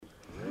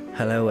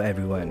Hello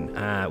everyone.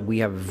 We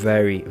have a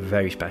very,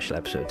 very special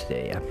episode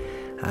today.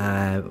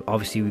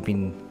 Obviously we've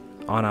been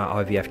on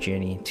our IVF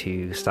journey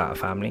to start a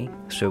family,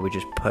 so we're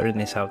just putting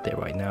this out there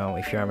right now.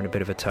 If you're having a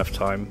bit of a tough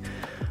time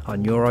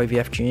on your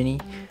IVF journey,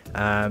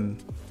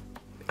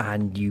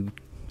 and you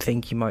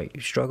think you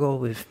might struggle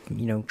with,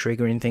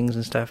 triggering things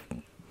and stuff,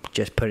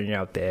 just putting it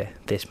out there,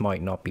 this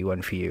might not be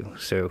one for you.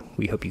 So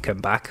we hope you come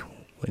back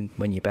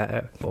when you're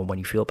better, or when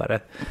you feel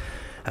better.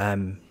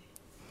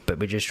 But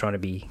we're just trying to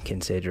be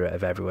considerate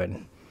of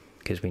everyone,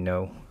 because we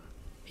know,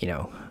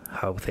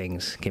 how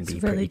things can be really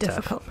pretty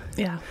difficult. tough.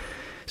 Yeah.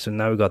 So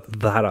now we've got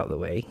that out of the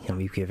way, and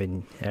we've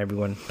given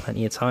everyone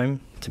plenty of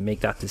time to make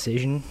that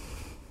decision.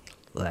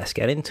 Let's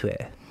get into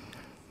it.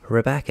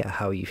 Rebecca,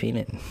 how are you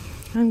feeling?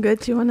 I'm good.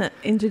 Do you want to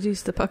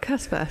introduce the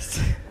podcast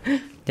first?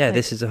 Yeah,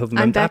 this is the Hub I'm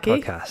and Dad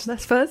Becky. podcast.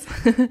 That's Fuzz.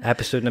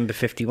 Episode number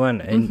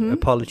 51. And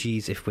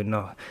apologies if we're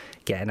not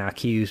getting our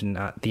cues and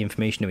the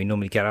information that we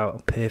normally get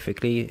out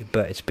perfectly,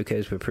 but it's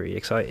because we're pretty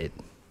excited.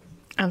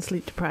 And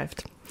sleep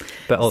deprived.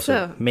 But also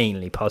So-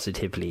 mainly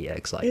positively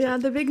excited. Yeah,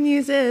 the big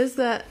news is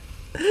that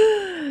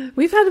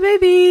we've had a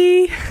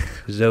baby.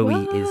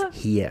 Zoe What? is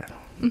here.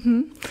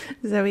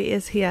 Zoe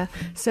is here.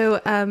 So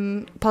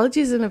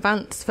apologies in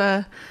advance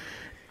for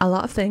a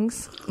lot of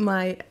things.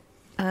 My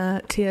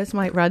tears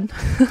might run.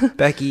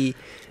 Becky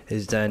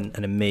has done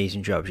an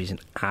amazing job. She's an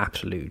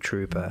absolute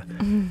trooper.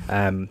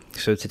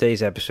 So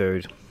today's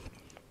episode,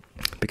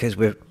 because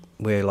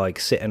we're like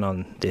sitting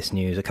on this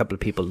news, a couple of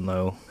people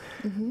know,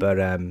 but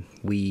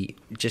we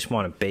just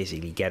want to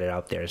basically get it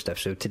out there and stuff.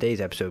 So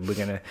today's episode, we're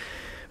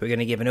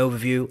gonna give an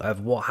overview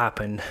of what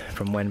happened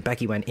from when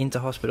Becky went into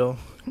hospital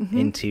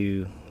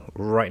into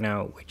right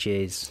now, which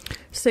is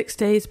 6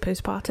 days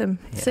postpartum.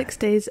 Yeah. 6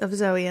 days of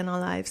Zoe in our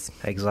lives.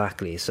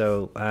 exactly.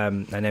 So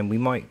and then we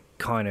might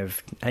kind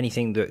of,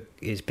 anything that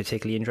is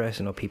particularly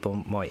interesting or people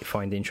might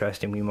find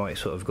interesting, we might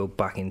sort of go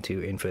back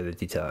into in further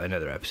detail in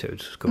other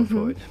episodes going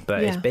forward.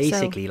 But Yeah, it's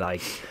basically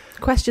like,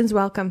 Questions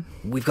welcome.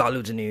 we've got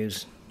loads of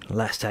news,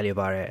 let's tell you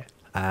about it,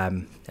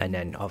 and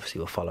then obviously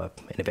we'll follow up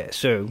in a bit.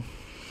 So,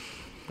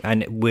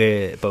 and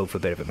we're both a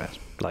bit of a mess.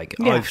 Like,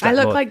 Yeah, I've I slept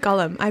look more- like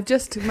Gollum. I've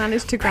just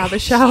managed to grab a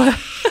shower.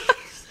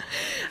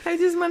 I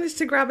just managed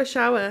to grab a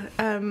shower.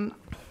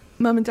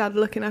 Mum and Dad are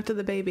looking after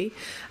the baby,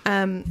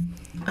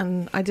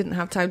 and I didn't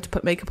have time to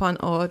put makeup on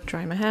or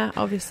dry my hair,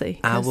 obviously.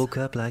 I 'cause- woke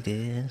up like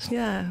this.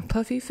 Yeah,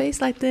 puffy face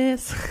like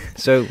this.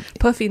 So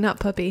Puffy, not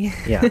puppy.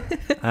 yeah,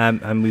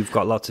 and we've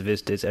got lots of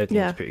visitors. Everything's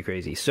Yeah. pretty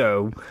crazy.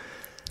 So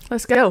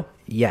Let's go.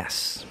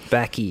 yes,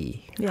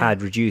 Becky Yeah.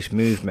 had reduced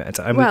movement,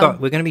 and Well-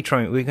 we're going to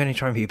try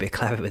and be a bit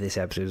clever with this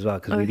episode as well,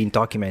 because we've been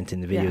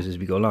documenting the videos Yeah. as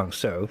we go along.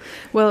 So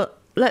Well,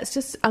 let's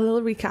just a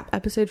little recap.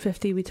 Episode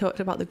 50, we talked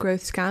about the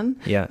growth scan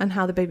yeah, and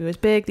how the baby was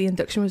big. The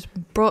induction was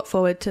brought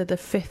forward to the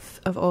 5th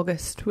of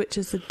August, which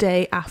is the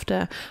day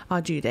after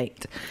our due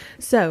date.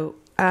 So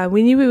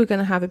we knew we were going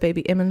to have a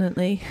baby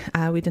imminently.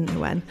 We didn't know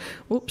when.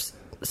 Oops,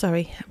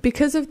 sorry.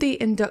 Because of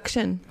the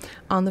induction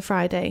on the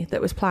Friday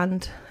that was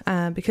planned,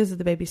 because of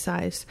the baby's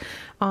size,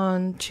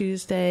 on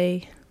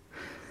Tuesday...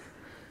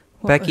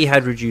 what Becky was-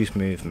 had reduced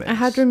movement. I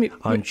had on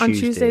on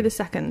Tuesday the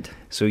Tuesday. 2nd.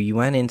 So you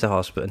went into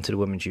hospital, into the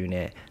women's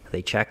unit.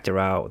 They checked her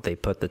out. They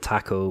put the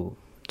tachometer.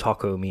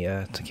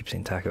 I keep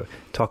saying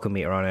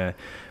tachometer on her,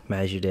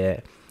 measured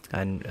it,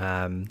 and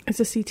It's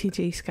a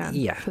CTG scan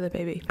Yeah. for the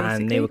baby, basically.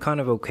 and they were kind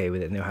of okay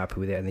with it, and they were happy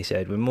with it. And they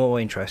said, "We're more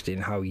interested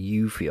in how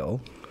you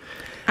feel."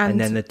 And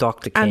then the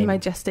doctor came. and my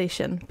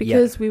gestation,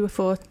 because we were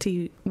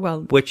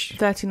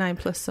 39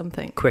 plus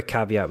something. Quick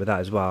caveat with that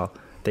as well,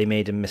 they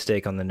made a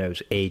mistake on the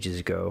notes ages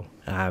ago,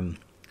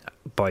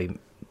 by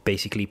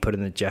basically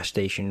putting the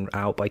gestation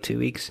out by 2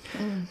 weeks.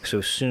 So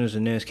as soon as the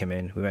nurse came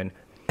in, we went,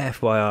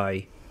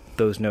 FYI,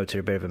 those notes are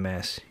a bit of a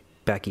mess.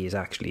 Becky is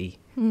actually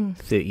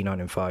 39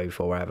 and 5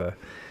 or whatever.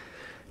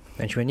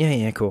 And she went,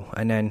 yeah, cool.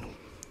 And then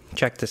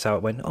checked this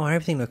out, went, oh,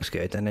 everything looks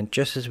good. And then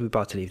just as we were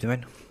about to leave, they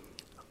went,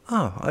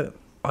 oh,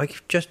 I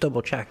just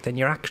double checked, and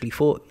you're actually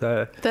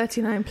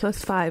 39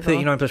 plus 5.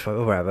 39 plus 5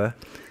 or whatever.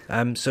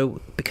 So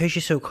because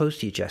you're so close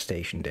to your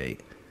gestation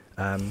date,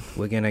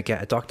 we're going to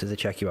get a doctor to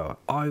check you out.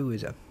 I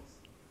was a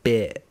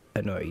bit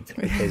annoyed,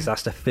 because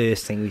that's the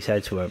first thing we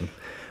said to him.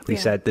 We Yeah.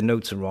 said the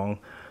notes are wrong,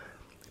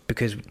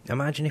 because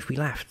imagine if we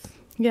left.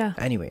 Yeah.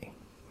 Anyway,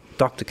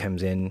 doctor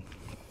comes in,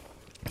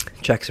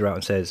 checks her out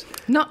and says,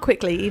 Not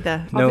quickly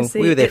either. no,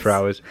 Obviously, we were there for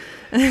it's-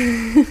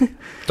 hours.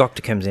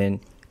 Doctor comes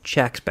in,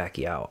 checks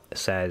Becky out,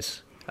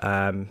 says,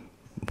 kind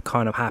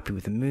of happy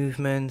with the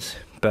movements,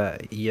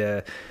 but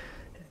you're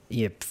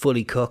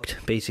fully cooked,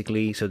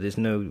 basically, so there's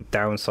no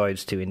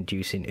downsides to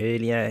inducing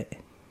earlier.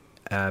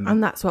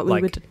 And that's what we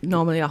like- would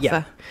normally offer.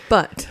 yeah.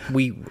 But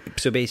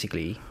So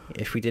basically,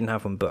 if we didn't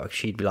have one booked,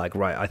 she'd be like,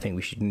 right, I think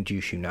we should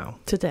induce you now.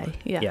 today,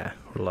 yeah.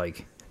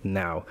 Like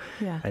now.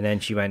 Yeah. And then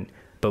she went,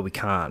 but we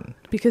can't.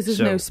 Because there's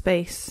So- no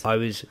space. I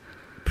was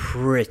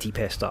pretty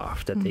pissed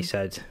off that they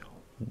said,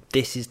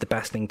 this is the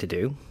best thing to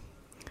do,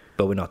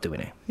 but we're not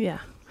doing it. Yeah.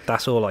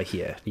 That's all I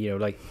hear.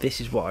 Like,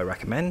 this is what I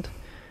recommend,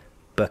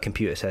 but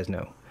computer says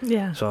no.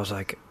 Yeah. So I was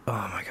like,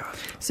 oh my God.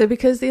 So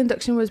because the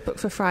induction was booked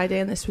for Friday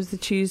and this was the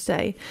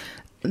Tuesday,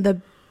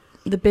 the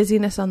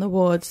busyness on the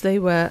wards, they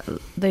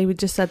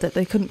just said that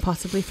they couldn't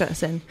possibly fit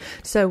us in.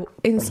 So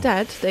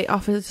instead, they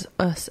offered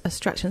us a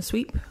stretch and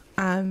sweep,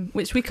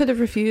 which we could have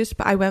refused,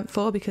 but I went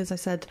for because I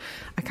said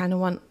I kind of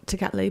want to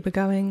get labour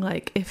going.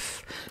 Like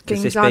if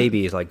Because this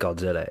baby is like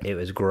Godzilla, it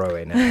was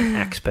growing at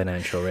an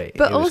exponential rate.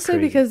 but It was also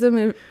crazy. because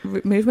the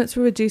movements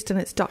were reduced and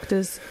it's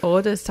doctor's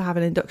orders to have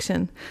an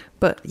induction,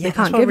 but they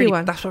can't give you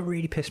one. That's what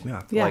really pissed me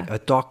off. Yeah. Like a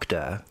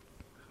doctor,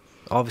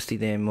 obviously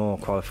they're more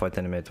qualified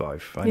than a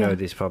midwife. I Yeah. know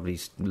there's probably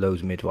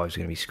loads of midwives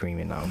going to be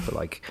screaming now, but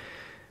like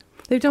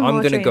They've done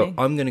more training.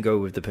 I'm gonna go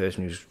with the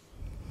person who's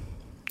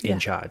in Yeah.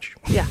 charge.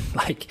 Yeah.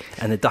 Like,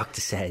 and the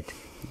doctor said,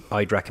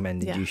 I'd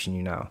recommend Yeah. inducing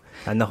you now.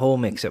 And the whole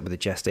mix up with the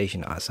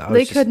gestation,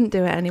 They couldn't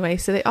do it anyway,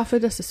 so they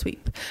offered us a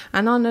sweep.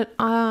 And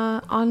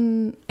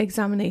on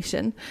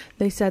examination,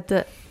 they said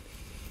that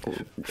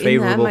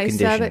Favourable my conditions.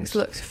 cervix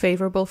looked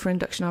favourable for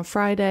induction on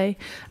Friday.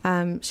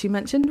 She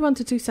mentioned 1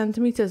 to 2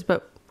 centimetres,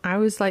 but I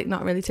was like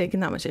not really taking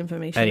that much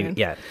information Anyway, in.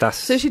 yeah, that's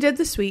So she did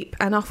the sweep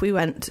and off we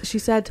went. She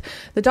said,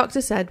 the doctor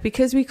said,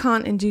 because we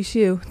can't induce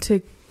you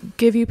to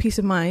give you peace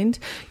of mind,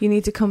 you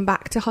need to come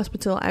back to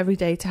hospital every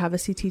day to have a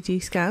CTG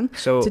scan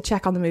so to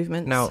check on the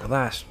movements. now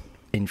that's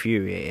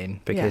infuriating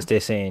because Yeah. they're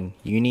saying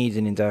you need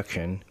an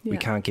induction, we Yeah.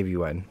 can't give you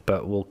one,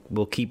 but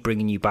we'll keep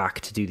bringing you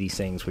back to do these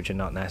things which are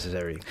not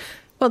necessary.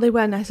 Well, they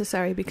were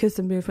necessary because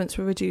the movements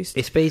were reduced.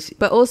 It's basically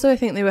But also, I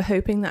think they were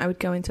hoping that I would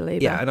go into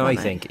labour. yeah, and I weren't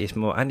they? think it's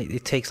more, and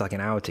it takes like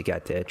an hour to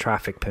get there,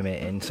 traffic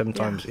permitting.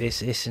 Sometimes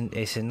it's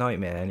a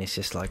nightmare, and it's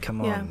just like,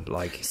 come Yeah. on,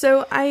 like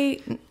So I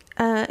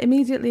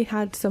immediately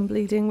had some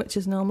bleeding, which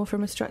is normal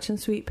from a stretch and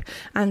sweep,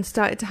 and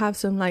started to have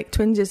some like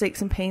twinges,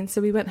 aches and pains.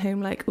 So we went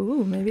home like,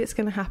 ooh, maybe it's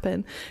going to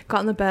happen.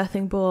 Got on the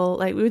birthing ball.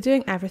 Like we were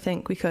doing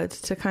everything we could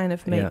to kind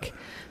of make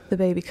the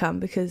baby come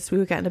because we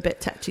were getting a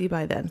bit tetchy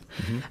by then.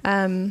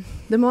 mhm.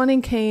 The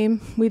morning came.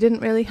 We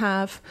didn't really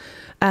have...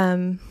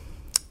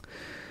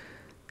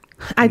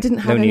 I didn't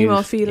have No any more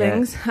news,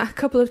 feelings. A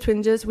couple of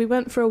twinges. We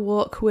went for a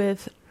walk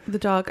with the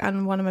dog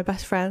and one of my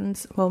best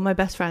friends. Well, my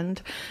best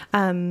friend,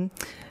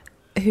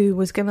 who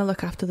was going to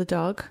look after the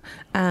dog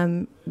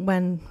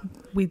when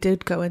we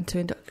did go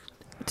into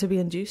to be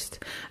induced.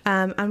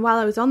 And while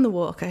I was on the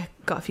walk, I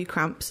got a few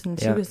cramps, and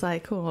she Yeah. was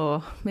like,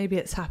 "Oh, maybe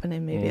it's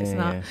happening, maybe it's Yeah,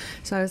 not." yeah.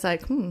 So I was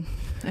like,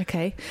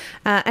 okay.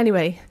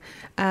 Anyway,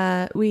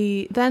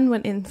 we then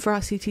went in for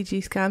our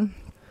CTG scan,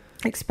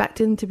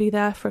 expecting to be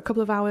there for a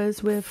couple of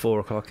hours with... 4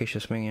 o'clock-ish or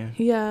something, yeah.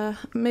 Yeah,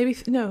 maybe...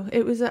 No,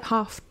 it was at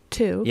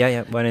 2:30.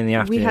 Yeah, when in the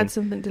afternoon. We had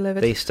something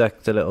delivered. They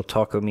stuck the little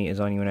taco meters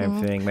on you and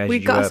everything, measured We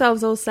you got up.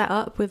 ourselves all set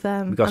up with We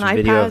an got some iPad.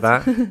 video of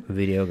that.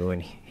 Video going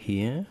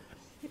here.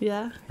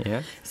 Yeah.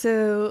 Yeah.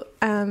 So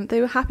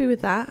they were happy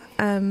with that.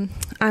 And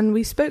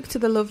we spoke to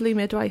the lovely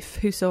midwife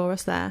who saw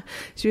us there.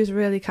 She was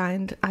really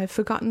kind. I've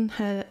forgotten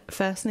her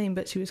first name,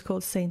 but she was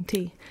called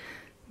Sainty.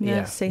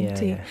 Nurse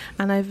Sainty. Yeah.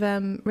 And I've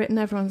written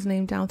everyone's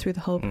name down through the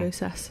whole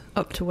process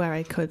up to where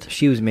I could.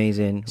 She was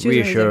amazing, She was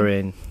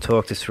reassuring,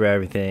 talked us through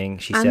everything.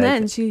 She And said,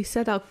 then she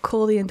said, I'll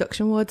call the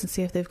induction wards and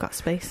see if they've got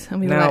space. And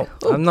we were now, like,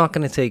 oh. I'm not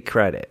going to take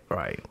credit,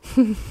 right?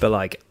 But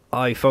like,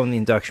 I phoned the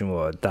induction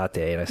ward that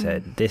day and I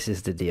said, this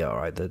is the deal,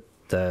 right?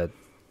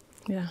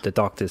 Yeah. The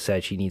doctor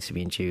said she needs to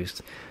be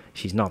induced.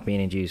 She's not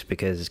being induced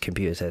because his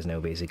computer says no,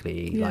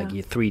 basically. Yeah. Like,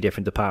 you're 3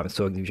 different departments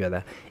talking to each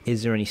other.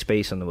 Is there any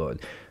space on the ward?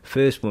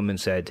 First woman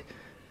said,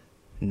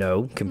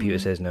 no. Computer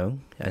says no.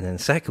 And then the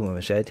second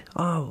woman said,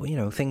 oh,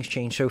 things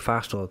change so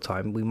fast all the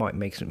time. We might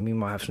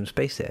have some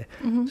space there.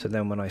 Mm-hmm. So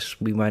then when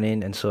we went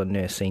in and saw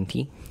Nurse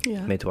Sainty,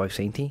 Yeah. midwife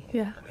Sainty,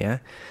 Yeah. yeah,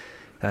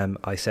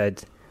 I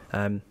said,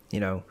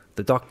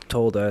 the doctor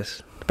told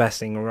us the best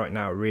thing right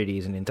now really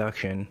is an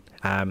induction.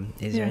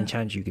 Is there any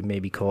chance you could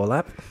maybe call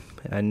up?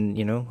 And,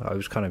 I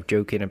was kind of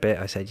joking a bit.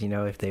 I said,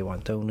 if they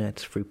want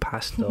donuts, fruit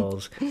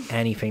pastels,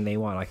 anything they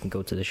want, I can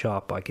go to the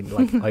shop. I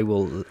can, I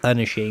will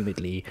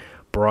unashamedly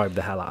bribe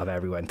the hell out of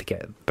everyone to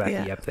get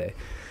Becky up there.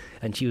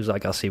 And she was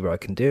like, I'll see what I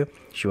can do.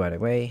 She went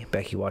away.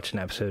 Becky watched an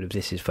episode of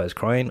This Is Fuzz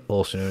Crying,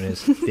 also known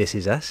as This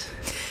Is Us.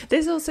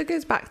 This also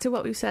goes back to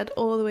what we've said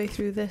all the way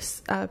through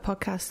this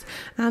podcast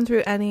and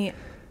through any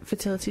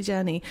fertility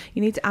journey.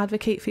 You need to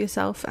advocate for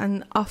yourself,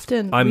 and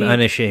often I'm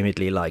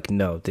unashamedly like,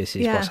 no, this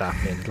is what's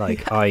happening.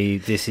 Like,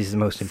 this is the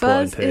most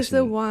important Fuzz person. is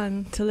the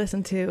one to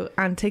listen to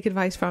and take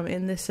advice from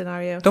in this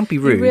scenario. Don't be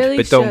rude, really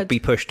but don't should. be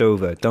pushed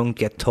over. Don't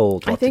get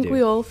told what I think to do.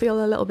 we all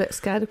feel a little bit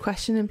scared of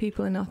questioning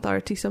people in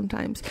authority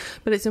sometimes,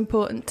 but it's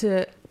important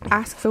to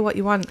ask for what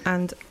you want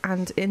and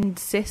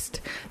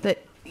insist that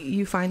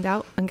you find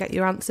out and get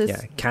your answers.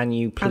 Yeah, can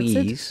you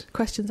please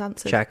questions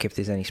answered. check if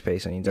there's any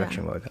space on the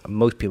induction ward?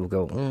 Most people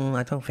go,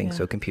 I don't think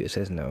so. Computer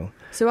says no.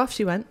 So off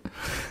she went.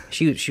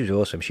 She was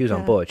awesome. She was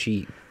on board.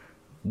 She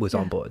was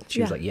on board.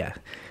 She was like, yeah.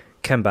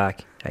 Come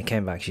back. I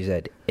came back. She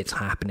said, it's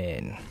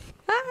happening.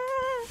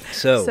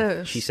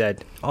 So she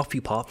said, off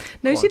you pop.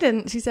 No, Go she on.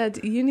 didn't. She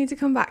said, you need to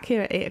come back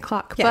here at 8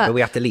 o'clock. Yeah, but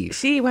we have to leave.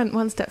 She went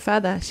one step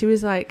further. She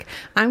was like,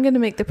 I'm going to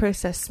make the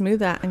process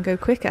smoother and go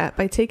quicker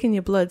by taking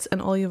your bloods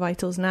and all your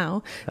vitals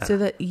now so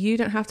that you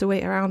don't have to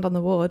wait around on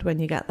the ward when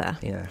you get there.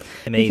 Yeah,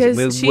 amazing.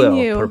 Because We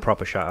will put a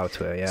proper shout out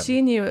to her, yeah.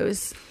 She knew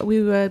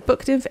we were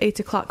booked in for 8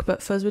 o'clock,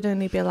 but Fuzz would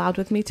only be allowed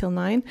with me till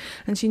 9.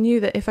 And she knew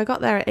that if I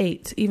got there at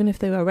 8, even if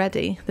they were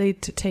ready,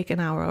 they'd take an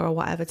hour or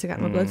whatever to get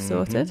my blood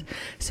sorted.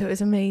 So it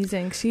was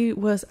amazing. She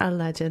was a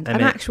legend,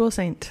 an actual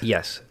saint.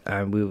 Yes,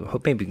 and we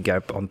hope maybe we can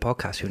get her on the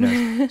podcast, who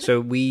knows. So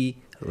we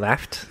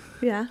left.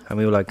 Yeah. And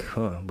we were like,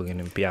 oh, we're going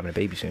to be having a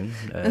baby soon.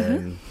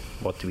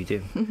 What do we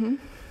do?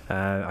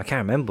 I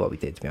can't remember what we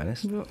did, to be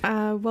honest.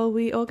 Well,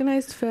 we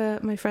organised for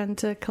my friend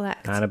to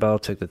collect. Annabelle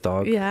took the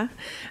dog. Yeah,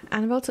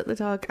 Annabelle took the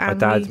dog.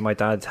 And my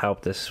dad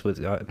helped us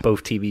with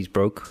both TVs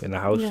broke in the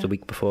house the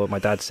week before. My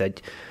dad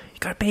said, "You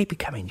got a baby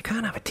coming. You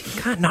can't have a TV.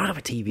 You can't not have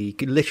a TV."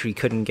 He literally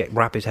couldn't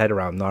wrap his head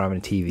around not having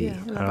a TV.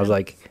 Yeah, and I was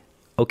like,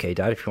 "Okay,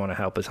 Dad, if you want to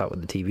help us out with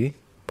the TV,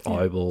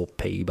 I will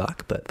pay you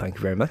back, but thank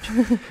you very much."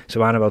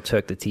 So Annabelle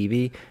took the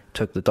TV,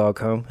 took the dog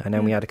home, and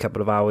then we had a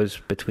couple of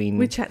hours between.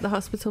 We checked the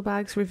hospital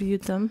bags,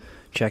 reviewed them.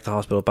 Checked the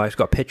hospital bags.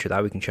 Got a picture of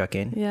that we can chuck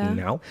in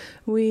now.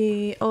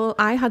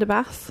 I had a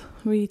bath.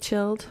 We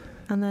chilled,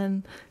 and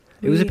then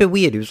it was a bit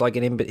weird. It was like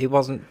it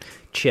wasn't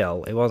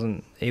chill. It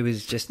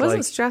was just it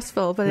wasn't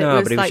stressful, but it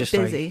was just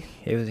busy.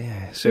 It was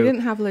So we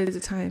didn't have loads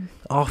of time.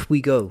 Off we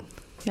go.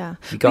 Yeah,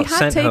 we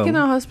had taken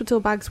our hospital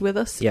bags with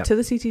us to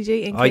the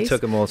CTG in case. I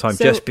took them all the time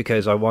just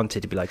because I wanted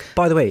to be like,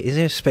 by the way, is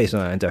there space on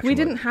that induction? We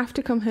didn't have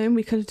to come home.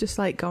 We could have just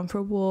gone for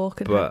a walk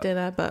and had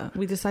dinner, but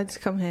we decided to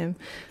come home,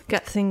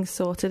 get things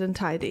sorted and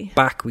tidy.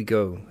 Back we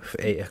go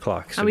for 8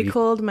 o'clock. So and we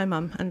called my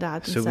mum and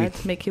dad and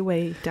said, make your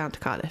way down to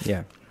Cardiff.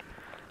 Yeah.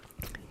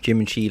 Jim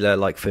and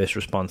Sheila, first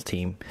response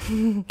team,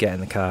 get in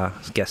the car,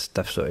 get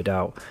stuff sorted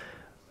out.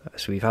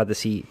 So we've had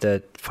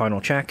the final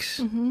checks,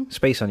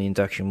 space on the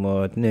induction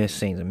ward, nurse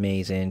seems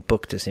amazing,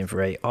 booked us in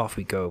for 8, off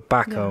we go,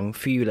 back home,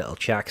 few little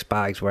checks,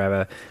 bags,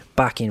 wherever,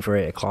 back in for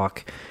 8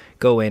 o'clock,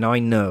 go in. I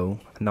know,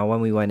 now when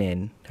we went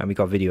in, and we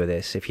got video of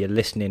this, if you're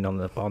listening on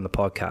the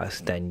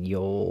podcast, then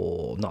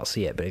you'll not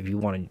see it, but if you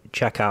want to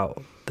check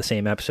out the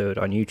same episode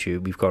on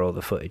YouTube, we've got all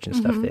the footage and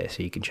stuff there,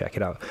 so you can check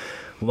it out.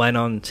 Went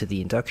on to the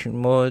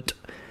induction ward,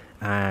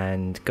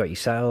 and got you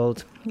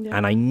settled,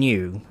 and I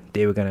knew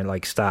they were going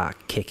to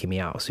start kicking me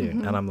out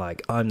soon, and I'm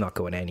like, I'm not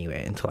going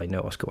anywhere until I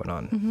know what's going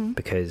on,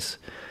 because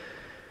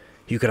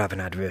you could have an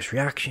adverse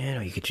reaction,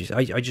 or you could just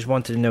I just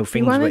wanted to know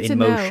things were in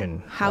motion.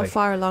 Know how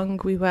far along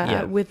we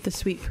were with the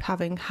sweep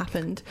having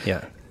happened.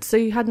 Yeah. So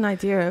you had an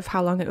idea of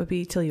how long it would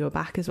be till you were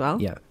back as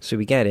well. Yeah. So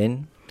we get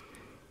in,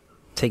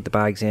 take the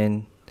bags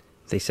in.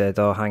 They said,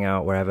 "Oh, hang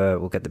out wherever.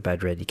 We'll get the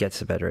bed ready." Gets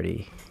the bed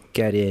ready.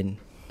 Get in.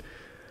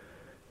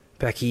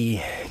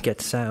 Becky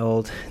gets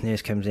settled.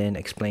 Nurse comes in,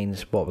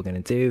 explains what we're going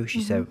to do.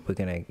 She said, we're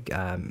going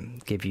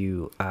to give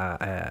you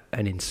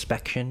an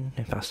inspection,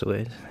 if that's the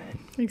word.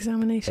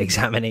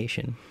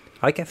 Examination.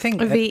 I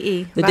think a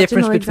VE. The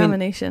difference between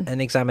examination.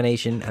 An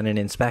examination and an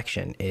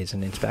inspection is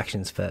an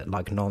inspection's for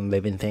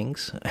non-living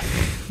things.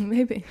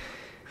 Maybe.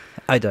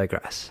 I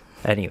digress.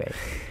 Anyway,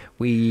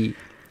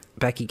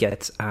 Becky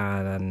gets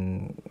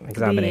an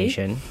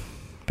examination. VE.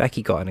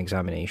 Becky got an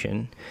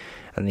examination.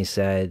 And they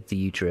said the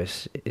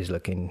uterus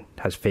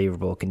has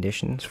favourable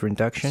conditions for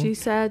induction. She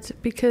said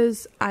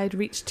because I'd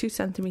reached 2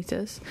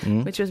 centimetres,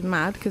 which was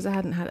mad because I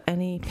hadn't had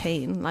any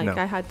pain.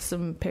 I had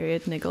some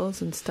period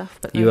niggles and stuff.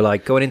 But you were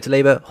like, going into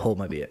labour, hold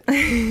my beer.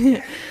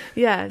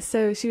 Yeah,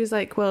 so she was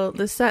like, well,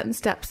 there's certain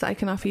steps that I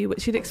can offer you,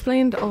 which she'd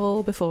explained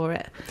all before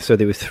it. So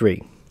there were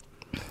 3.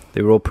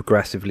 They were all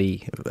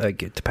progressively,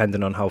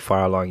 depending on how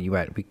far along you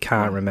went. We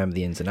can't remember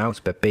the ins and outs,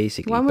 but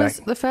basically...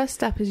 the first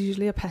step is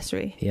usually a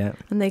pessary. Yeah.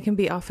 And they can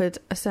be offered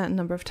a certain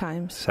number of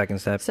times. Second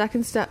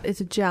step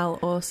is a gel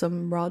or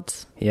some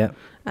rods. Yeah.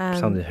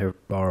 Sounded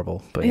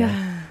horrible, but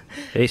yeah.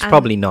 It's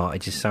probably not.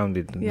 It just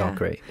sounded not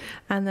great.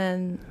 And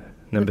then...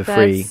 Number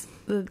 3...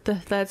 The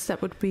third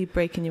step would be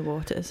breaking your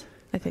waters,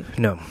 I think.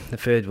 No, the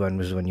third one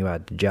was when you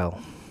had the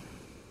gel.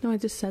 No, I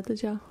just said the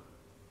gel.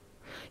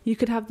 You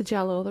could have the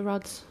gel or the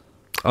rods.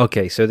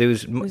 Okay, so there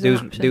was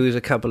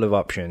a couple of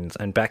options,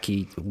 and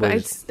Becky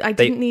was. But I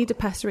didn't need a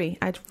pessary.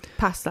 I'd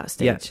passed that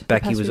stage. Yeah,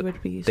 Becky was.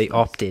 They useless.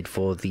 opted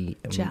for the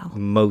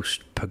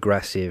most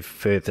progressive,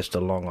 furthest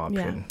along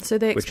option. Yeah. So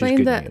they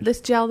explained that this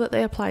gel that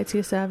they apply to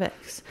your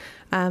cervix,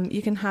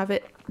 you can have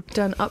it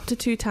done up to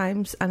 2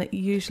 times, and it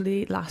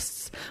usually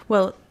lasts.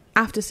 Well,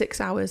 after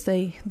 6 hours,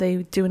 they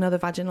do another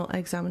vaginal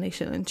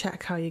examination and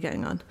check how you're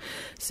getting on.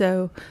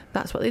 So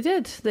that's what they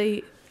did.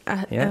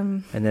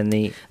 And then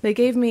they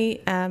gave me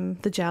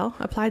the gel,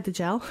 applied the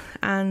gel,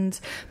 and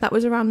that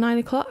was around 9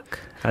 o'clock.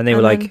 And they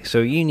were like, so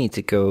you need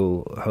to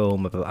go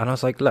home. And I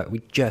was like, look,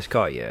 we just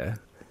got you.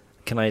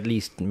 Can I at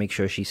least make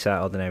sure she's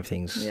settled and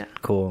everything's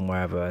cool and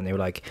wherever? And they were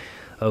like,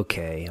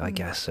 okay, I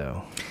guess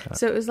so.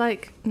 So it was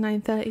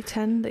 9:30,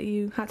 10 that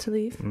you had to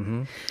leave?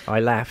 Mm-hmm.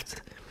 I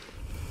left.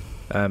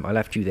 I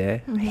left you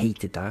there. I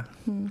hated that.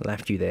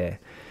 Left you there.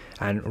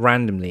 And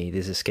randomly,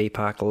 there's a skate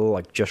park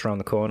like just around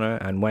the corner.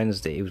 And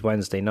it was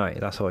Wednesday night.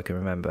 That's all I can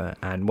remember.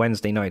 And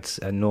Wednesday nights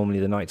are normally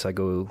the nights I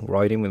go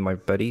riding with my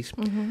buddies,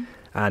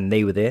 and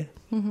they were there.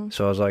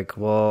 So I was like,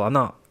 well, I'm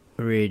not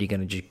really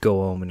gonna just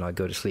go home and like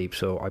go to sleep.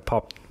 So I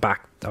popped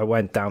back. I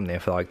went down there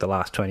for like the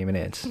last 20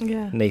 minutes.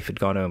 Yeah. Nath had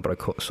gone home, but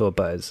I saw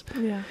Buzz.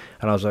 Yeah.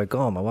 And I was like,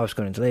 oh, my wife's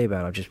going into labour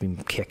and I've just been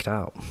kicked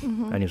out.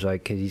 And he was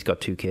like, because he's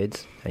got 2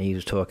 kids, and he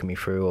was talking me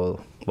through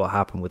all what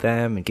happened with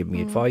them and giving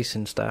me advice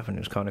and stuff, and it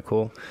was kind of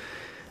cool.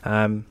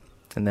 And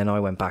then I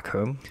went back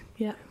home.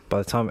 Yeah. By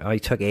the time, I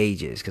took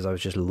ages because I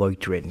was just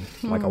loitering,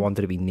 like I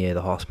wanted to be near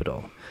the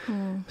hospital.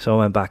 So I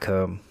went back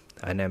home,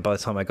 and then by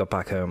the time I got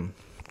back home,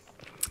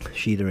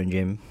 Sheila and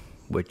Jim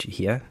were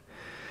here.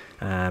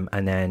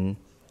 And then,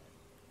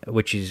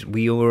 which is,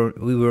 we were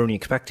only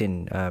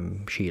expecting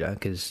Sheila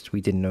because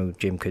we didn't know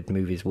Jim could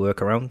move his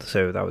work around,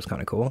 so that was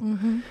kind of cool.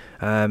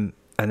 And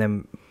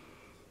then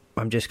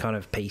I'm just kind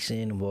of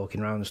pacing and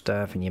walking around and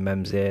stuff, and your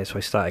mum's there, so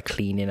I started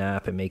cleaning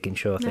up and making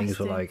sure things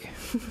were like,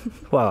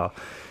 well,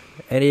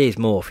 and it is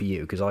more for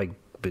you because I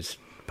was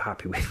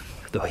happy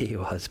with the way it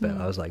was, but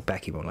I was like,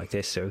 Becky won't like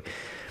this, so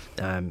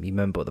your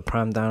mum brought the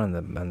pram down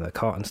and the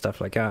cot and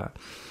stuff like that.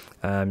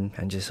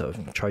 And just sort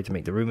of tried to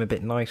make the room a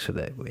bit nice so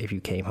that if you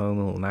came home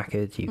all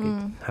knackered, you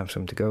could have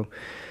something to go.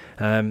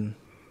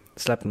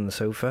 Slept on the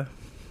sofa.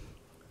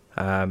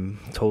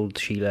 Told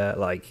Sheila,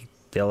 like,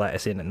 they'll let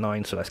us in at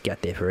 9, so let's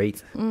get there for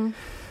 8.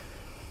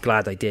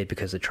 Glad I did,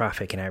 because the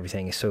traffic and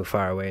everything is so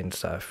far away and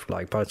stuff.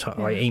 Like, by the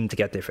time I aimed to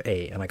get there for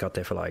 8, and I got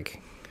there for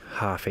like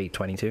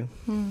 8:22.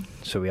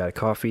 So we had a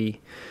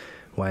coffee,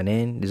 went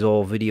in. There's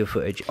all video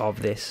footage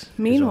of this.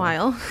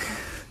 Meanwhile,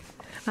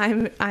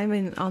 I'm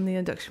on the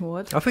induction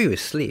ward. I thought you were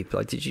asleep.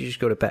 Like, did you just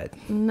go to bed?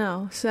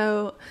 No.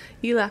 So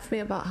you left me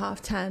about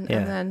 10:30,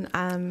 and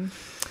then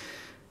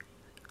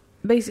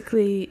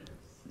basically,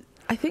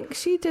 I think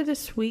she did a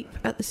sweep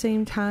at the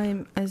same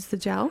time as the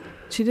gel.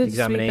 She did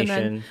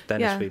examination,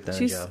 then a sweep,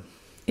 then a gel.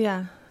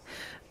 Yeah.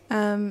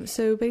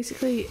 So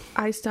basically,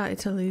 I started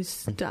to lose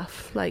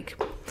stuff, like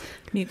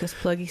mucus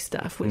pluggy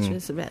stuff, which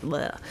was a bit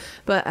bleh.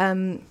 But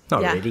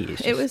not really.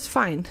 It was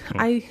fine.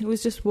 I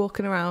was just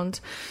walking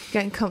around,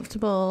 getting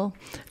comfortable.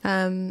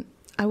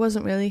 I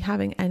wasn't really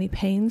having any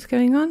pains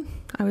going on.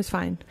 I was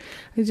fine.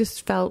 I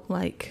just felt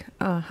like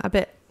a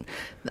bit.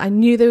 I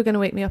knew they were going to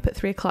wake me up at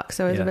 3:00,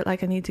 so I was a bit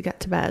like, I need to get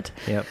to bed.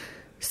 Yep.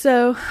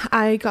 So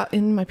I got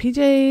in my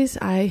PJs.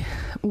 I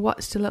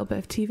watched a little bit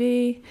of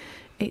TV.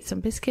 Ate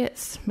some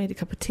biscuits, made a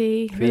cup of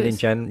tea. Feeling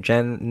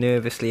Jen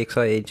nervously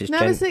excited?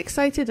 Nervously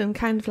excited and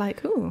kind of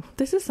like, ooh,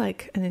 this is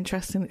like an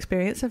interesting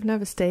experience. I've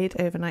never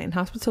stayed overnight in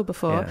hospital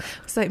before. Yeah.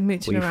 It's like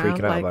mooching around. Were you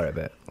freaking out about it a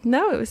bit?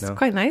 No, it was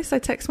quite nice. I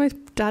text my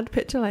dad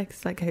picture like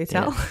it's like a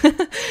hotel.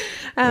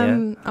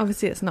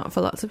 Obviously it's not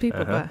for lots of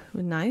people, but it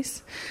was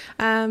nice.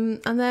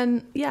 And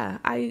then,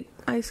 I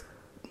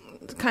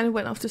kind of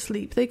went off to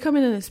sleep. They come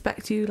in and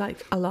inspect you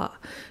like a lot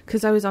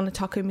because I was on a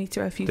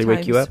tachometer a few times. They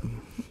wake you up?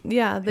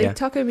 Yeah, they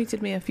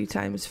tachometered me a few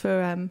times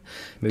for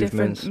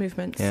different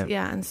movements,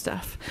 and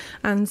stuff.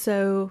 And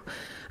so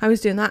I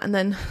was doing that and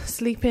then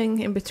sleeping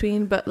in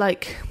between, but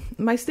like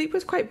my sleep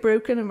was quite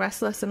broken and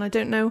restless, and I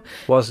don't know.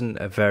 Wasn't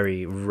a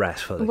very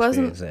restful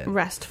experience. Wasn't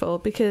restful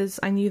because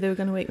I knew they were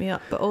going to wake me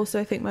up, but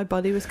also I think my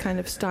body was kind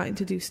of starting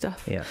to do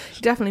stuff. Yeah,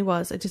 it definitely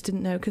was. I just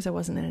didn't know because I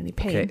wasn't in any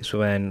pain. Okay, so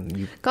when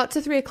you got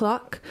to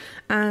 3:00,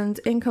 and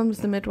in comes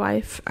the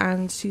midwife,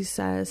 and she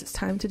says it's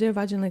time to do a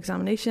vaginal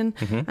examination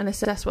and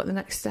assess what the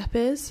next step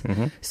is.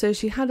 So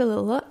she had a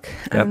little look,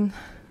 and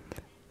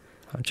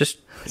I'm just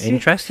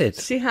interested.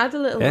 She had a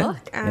little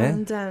look,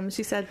 and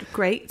she said,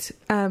 "Great.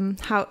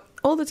 How?"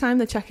 All the time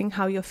they're checking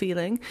how you're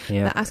feeling.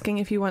 Yeah. They're asking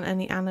if you want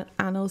any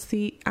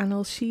analgesia.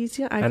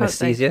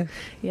 Anesthesia?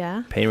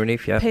 Yeah. Pain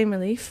relief, yeah. Pain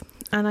relief.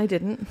 And I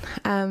didn't.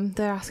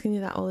 They're asking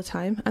you that all the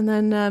time. And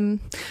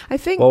then I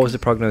think... What was the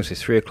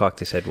prognosis? 3:00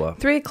 they said what?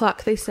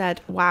 3:00 they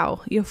said,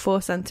 wow, you're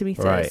 4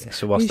 centimetres. Right,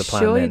 so what's the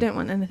plan sure then? You don't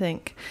want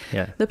anything?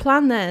 Yeah. The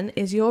plan then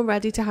is you're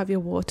ready to have your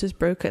waters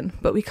broken,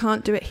 but we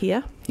can't do it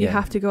here. You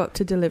have to go up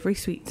to delivery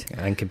suite.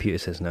 And computer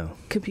says no.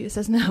 Computer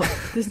says no.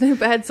 There's no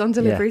beds on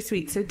delivery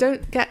suite. So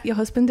don't get your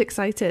husband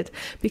excited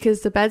because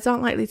the beds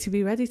aren't likely to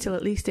be ready till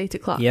at least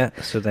 8:00. Yeah,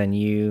 so then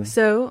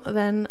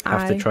I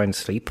have to try and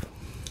sleep.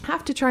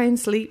 Have to try and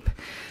sleep.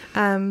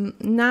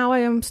 Now I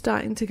am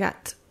starting to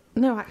get...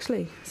 No,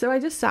 actually. So I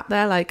just sat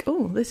there like,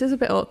 oh, this is a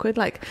bit awkward.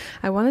 Like,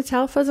 I want to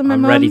tell Fuzz and my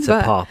mum, ready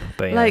to pop.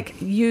 But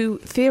like, you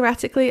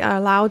theoretically are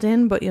allowed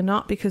in, but you're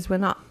not because we're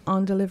not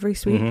on delivery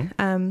suite.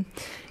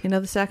 In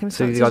other circumstances,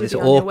 so you got this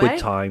awkward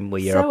time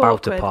where you're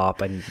about to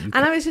pop. And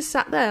I was just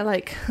sat there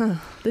like,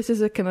 this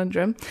is a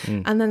conundrum.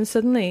 And then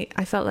suddenly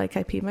I felt like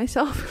I peed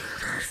myself.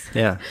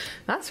 Yeah.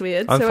 That's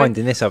weird. I'm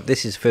finding this out.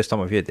 This is the first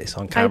time I've heard this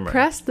on camera. I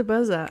pressed the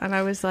buzzer and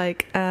I was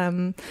like...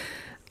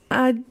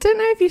 I don't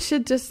know if you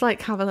should just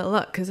like have a little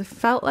look because I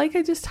felt like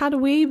I just had a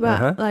wee,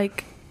 but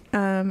like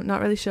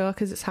not really sure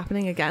because it's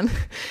happening again.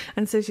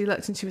 And so she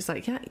looked and she was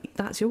like, "Yeah,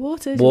 that's your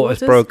water. Water's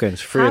broken.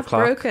 It's 3:00.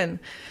 Broken."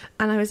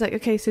 And I was like,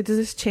 "Okay, so does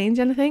this change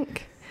anything?"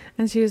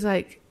 And she was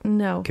like,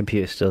 no.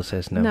 Computer still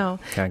says no. No.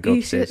 Can't go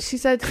upstairs. She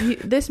said,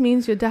 this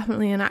means you're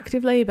definitely in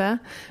active labour,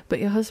 but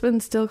your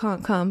husband still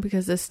can't come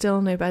because there's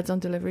still no beds on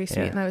delivery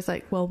suite. Yeah. And I was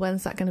like, well,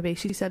 when's that going to be?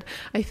 She said,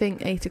 I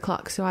think 8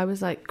 o'clock. So I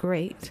was like,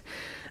 great.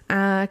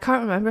 I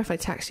can't remember if I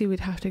texted you. We'd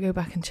have to go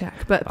back and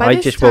check. But by I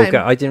this just time, woke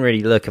up. I didn't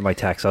really look at my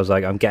text. I was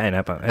like, I'm getting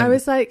up. I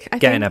was like,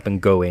 getting up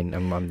and going.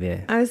 And I'm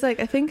there. I was like,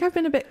 I think I've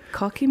been a bit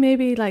cocky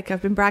maybe. Like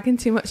I've been bragging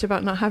too much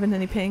about not having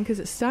any pain because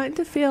it's starting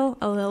to feel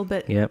a little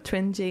bit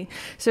twingy.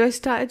 So I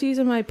started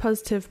using my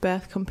Positive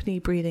Birth Company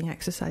breathing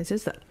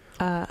exercises, that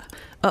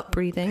up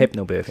breathing.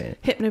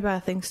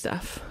 Hypnobirthing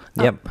stuff.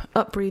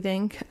 Up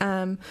breathing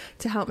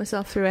to help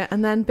myself through it.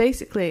 And then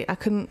basically I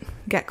couldn't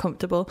get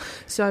comfortable.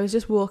 So I was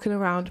just walking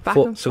around back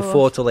and forth. So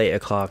 4 till 8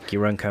 o'clock,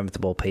 you're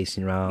uncomfortable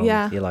pacing around.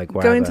 Yeah. You're like,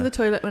 whatever. Going to the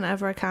toilet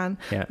whenever I can.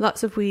 Yeah.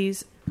 Lots of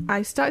wheeze.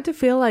 I started to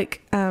feel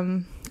like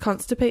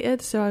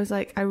constipated. So I was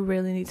like, I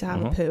really need to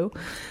have a poo.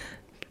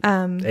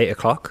 8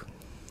 o'clock?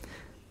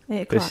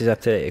 8 o'clock. This is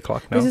up to 8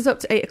 o'clock now? This is up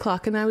to 8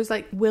 o'clock, and I was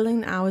like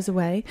willing hours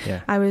away.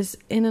 Yeah. I was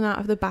in and out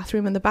of the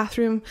bathroom, and the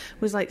bathroom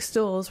was like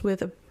stalls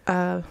with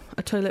a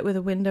toilet with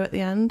a window at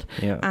the end.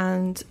 Yeah.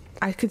 And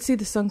I could see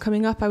the sun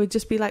coming up. I would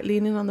just be like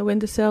leaning on the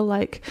windowsill,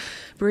 like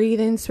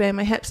breathing, swaying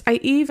my hips. I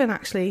even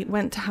actually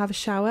went to have a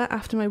shower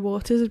after my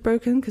waters had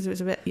broken because it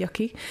was a bit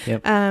yucky.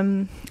 Yep.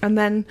 And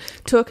then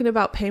talking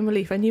about pain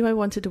relief, I knew I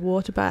wanted a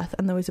water bath,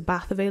 and there was a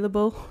bath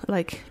available,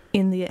 like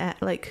in the air,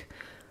 like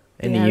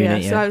in the area.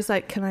 unit. Yeah. So I was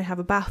like, "Can I have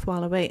a bath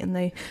while I wait?" And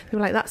they were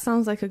like, "That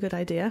sounds like a good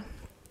idea."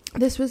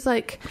 This was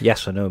like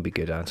yes or no would be a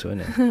good answer,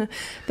 wouldn't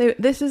it?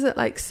 This was at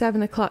like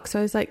 7 o'clock, so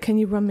I was like, "Can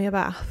you run me a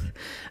bath?"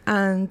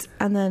 And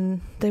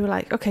then they were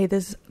like, "Okay,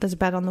 there's a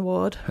bed on the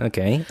ward."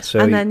 Okay, so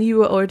and then you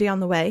were already on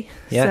the way.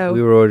 Yeah, so,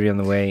 we were already on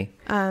the way.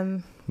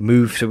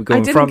 Move. So we're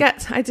going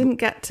I didn't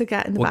get to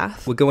get in the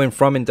bath. We're going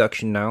from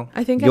induction now.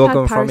 I think I had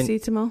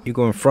paracetamol. You're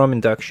going from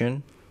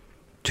induction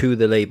to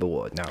the labour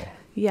ward now.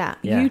 Yeah.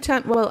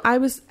 I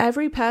was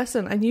every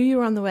person, I knew you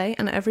were on the way,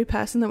 and every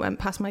person that went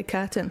past my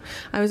curtain,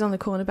 I was on the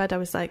corner bed, I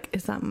was like,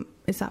 is that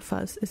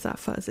Fuzz? Is that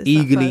Fuzz?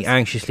 Eagerly,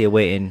 anxiously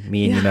awaiting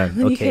me and your mum.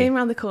 And you came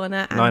around the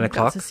corner and 9 I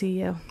o'clock. got to see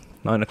you.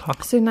 9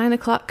 o'clock? So 9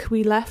 o'clock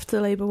we left the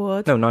labour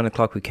ward. No, 9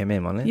 o'clock we came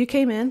in, wasn't it? You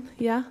came in,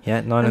 yeah.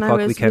 Yeah, 9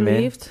 o'clock we came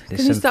relieved. in.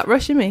 Can you stop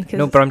rushing me?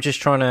 No, but I'm just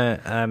trying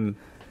to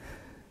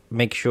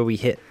make sure we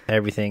hit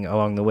everything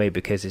along the way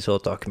because it's all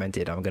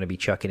documented. I'm going to be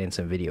chucking in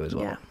some video as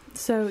well. Yeah.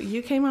 So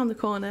you came around the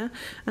corner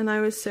and I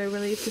was so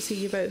relieved to see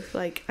you both.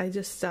 Like, I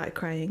just started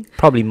crying.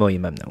 Probably more your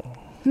mum though.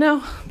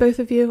 No, both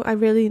of you. I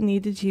really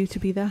needed you to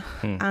be there.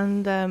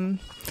 And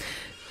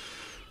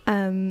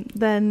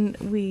then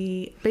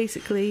we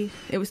basically,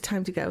 it was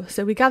time to go.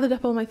 So we gathered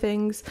up all my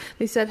things.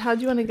 They said, how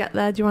do you want to get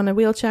there? Do you want a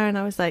wheelchair? And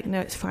I was like,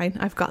 no, it's fine.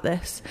 I've got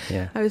this.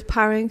 Yeah. I was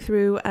powering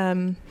through,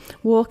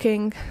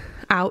 walking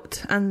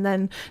out, and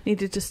then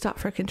needed to stop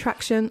for a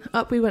contraction.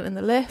 Up we went in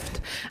the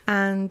lift,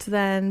 and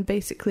then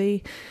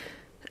basically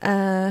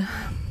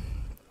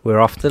we're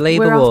off to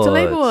labour ward.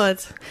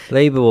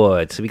 Labour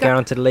ward. So we got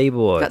onto the labour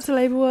ward. Got to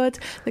labour ward.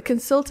 The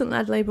consultant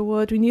led labour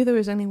ward. We knew there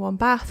was only one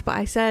bath, but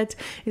I said,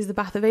 is the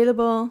bath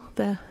available?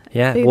 Water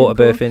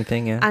birthing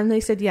thing, yeah. And they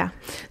said, yeah.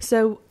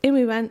 So in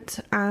we went,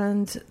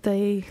 and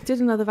they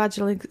did another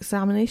vaginal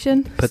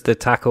examination. Put the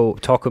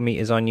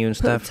tachometers on you and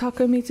stuff. Put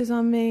the tachometers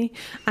on me,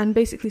 and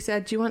basically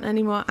said, do you want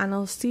any more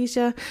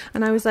anaesthesia?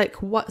 And I was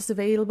like, what's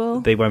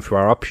available? They went through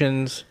our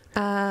options.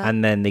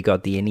 And then they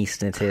got the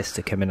anaesthetist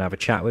to come and have a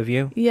chat with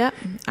you. Yeah,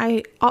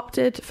 I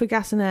opted for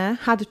gas and air,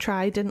 had a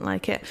try, didn't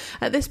like it.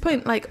 At this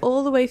point, like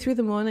all the way through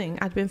the morning,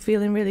 I'd been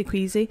feeling really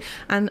queasy.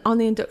 And on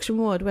the induction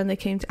ward, when they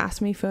came to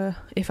ask me for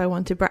if I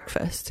wanted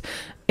breakfast,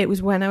 it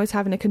was when I was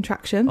having a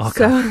contraction. Oh,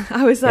 so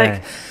I was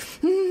like,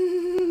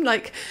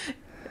 like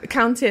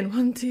counting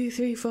 1, 2,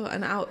 3, 4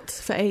 and out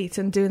for 8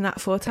 and doing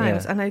that 4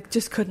 times. And I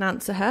just couldn't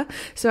answer her.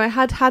 So I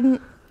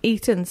hadn't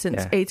eaten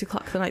since 8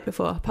 o'clock the night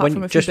before, apart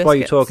from a few biscuits. While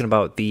you're talking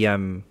about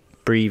the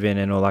breathing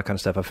and all that kind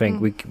of stuff, I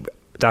think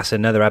that's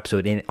another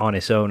episode on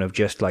its own of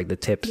just like the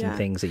tips and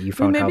things that you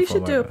found helpful. Maybe we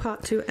should do a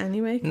part 2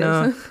 anyway.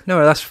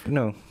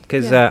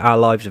 Because our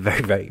lives are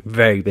very, very,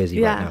 very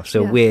busy right now.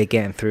 So we're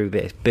getting through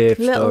this birth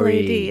Little story.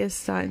 lady is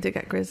starting to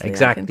get grizzly.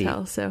 Exactly. I can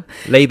tell. So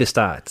labour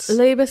starts.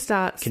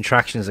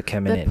 Contractions are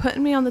coming in. They're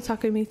putting me on the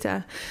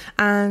tachometer,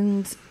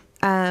 and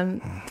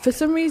for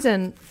some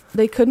reason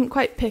they couldn't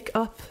quite pick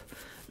up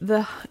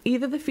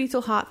either the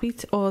fetal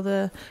heartbeat or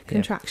the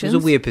contractions.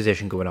 There's a weird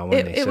position going on,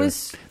 wasn't it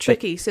was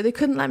tricky, so they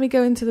couldn't let me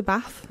go into the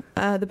bath,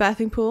 the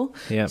birthing pool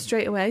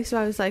straight away.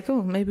 So I was like,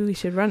 oh, maybe we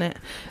should run it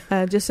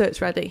just so it's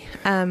ready.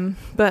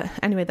 But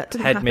anyway, that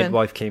didn't happen. Head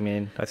midwife came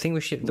in. I think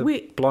was she the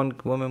blonde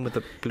woman with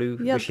the blue?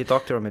 Was she a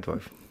doctor or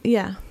midwife?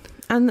 Yeah.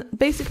 And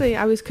basically,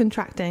 I was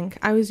contracting.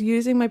 I was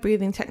using my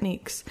breathing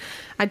techniques.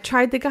 I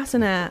tried the gas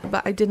and air,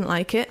 but I didn't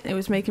like it. It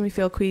was making me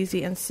feel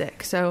queasy and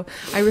sick. So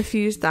I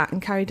refused that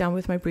and carried on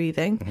with my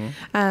breathing.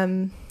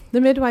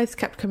 the midwives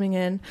kept coming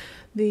in.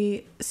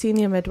 The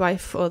senior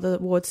midwife or the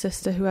ward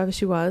sister, whoever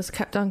she was,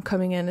 kept on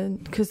coming in,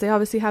 and because they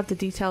obviously have the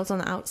details on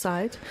the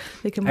outside,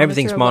 they can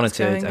Everything's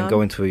monitor monitored and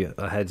go into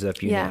a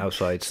heads-up unit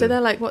outside. So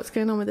they're like, what's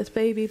going on with this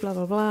baby, blah,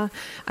 blah, blah.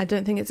 I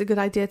don't think it's a good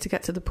idea to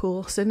get to the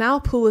pool. So now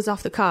pool is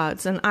off the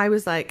cards, and I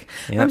was like,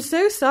 I'm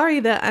so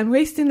sorry that I'm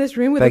wasting this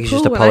room with Becky's the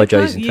pool just when I can't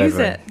apologising to use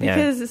everyone. it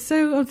because it's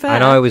so unfair.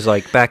 And I was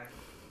like, Beck,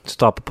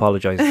 stop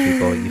apologising to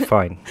people, you're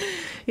fine.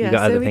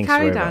 Yeah, so we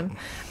carried on.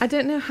 I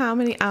don't know how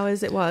many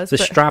hours it was. The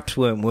straps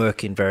weren't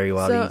working very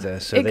well either,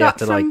 so they had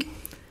to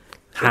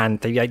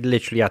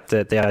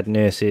they had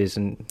nurses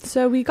and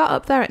so we got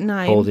up there at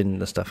 9 holding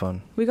the stuff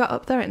on. We got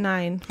up there at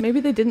 9. Maybe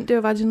they didn't do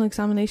a vaginal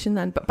examination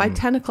then, but by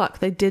 10 o'clock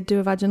they did do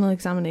a vaginal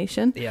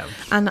examination. Yeah.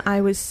 And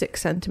I was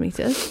 6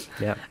 centimeters.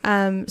 Yeah.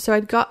 So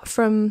I'd got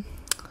from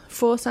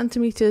 4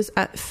 centimeters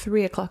at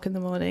 3 o'clock in the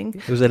morning.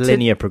 It was a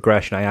linear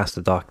progression. I asked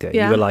the doctor.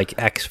 Yeah. You were like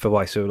X for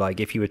Y. So like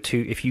if you went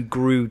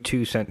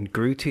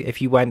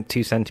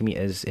 2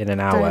 centimeters in an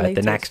hour, Dilated.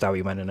 the next hour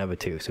you went another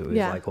 2. So it was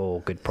like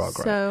all good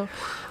progress. So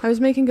I was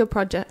making good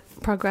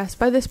progress.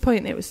 By this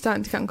point, it was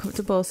starting to get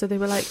uncomfortable. So they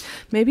were like,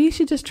 maybe you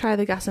should just try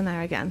the gas and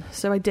air again.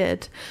 So I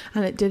did,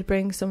 and it did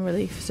bring some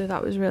relief. So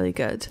that was really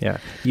good. Yeah.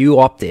 You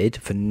opted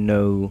for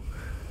no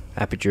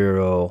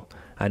epidural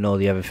and all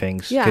the other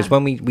things. Because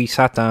when we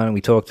sat down and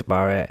we talked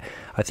about it,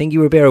 I think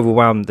you were a bit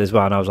overwhelmed as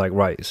well. And I was like,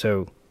 right,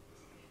 so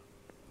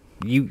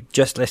you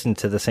just listened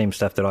to the same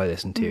stuff that I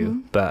listened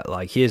to, but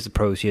like, here's the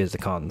pros, here's the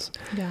cons.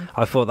 Yeah.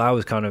 I thought that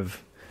was kind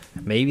of,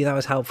 maybe that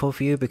was helpful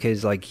for you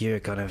because like, you're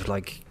kind of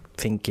like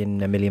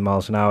thinking a million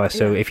miles an hour.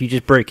 So if you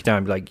just break it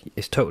down, like,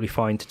 it's totally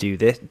fine to do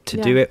this,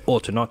 do it or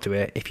to not do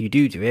it. If you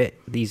do it,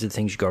 these are the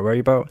things you got to worry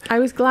about. I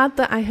was glad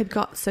that I had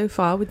got so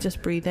far with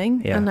just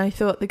breathing, and I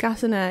thought the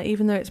gas and air,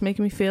 even though it's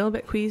making me feel a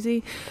bit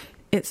queasy,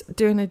 it's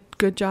doing a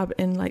good job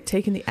in like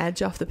taking the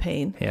edge off the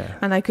pain. Yeah.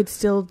 And I could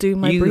still do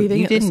my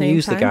breathing at the same time. You didn't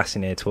use the gas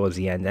in there towards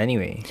the end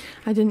anyway.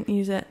 I didn't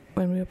use it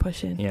when we were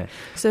pushing. Yeah.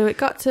 So it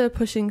got to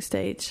pushing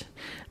stage.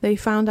 They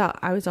found out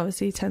I was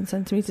obviously 10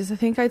 centimeters. I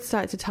think I'd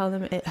started to tell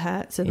them it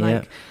hurts, and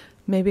like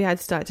maybe I'd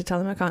start to tell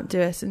them I can't do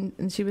it.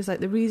 And she was like,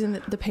 the reason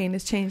that the pain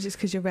has changed is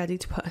because you're ready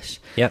to push.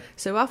 Yep.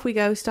 So off we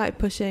go, started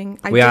pushing.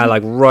 We are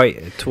like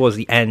right towards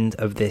the end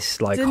of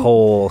this like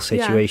whole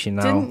situation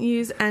now. Didn't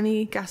use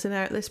any gas and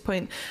air at this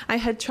point. I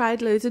had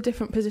tried loads of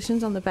different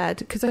positions on the bed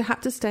because I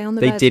had to stay on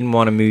the bed. They didn't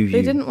want to move you.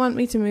 They didn't want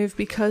me to move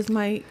because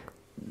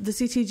the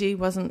CTG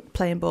wasn't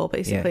playing ball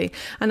basically. Yeah.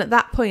 And at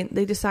that point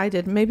they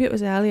decided, maybe it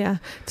was earlier,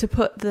 to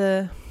put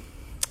the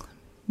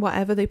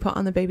whatever they put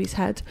on the baby's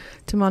head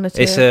to monitor.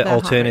 It's an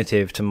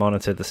alternative to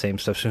monitor the same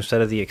stuff. So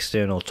instead of the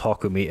external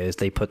tachometers,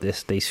 they put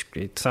this.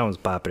 It sounds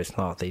bad, but it's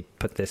not. They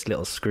put this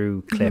little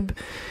screw clip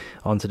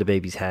onto the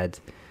baby's head.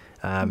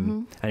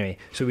 Anyway,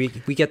 so we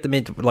get them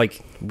in.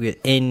 Like, we're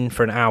in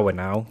for an hour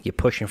now. You're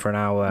pushing for an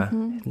hour.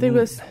 They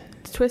was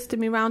twisting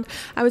me around.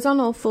 I was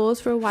on all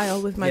fours for a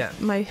while with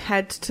my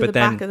head to the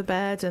back of the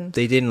bed, and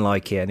they didn't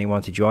like it, and they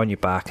wanted you on your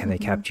back, and they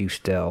kept you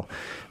still.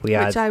 Which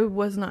I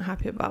was not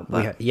happy about.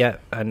 But I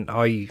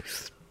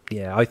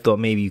thought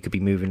maybe you could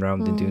be moving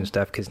around and doing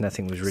stuff because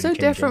nothing was really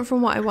changing. Different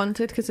from what I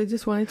wanted, because I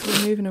just wanted to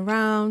be moving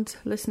around,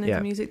 listening to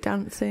music,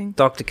 dancing.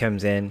 Doctor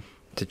comes in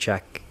to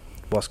check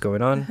what's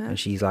going on, and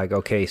she's like,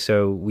 okay,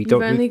 so You've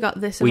only got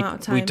this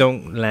amount of time. We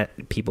don't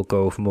let people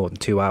go for more than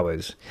 2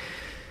 hours.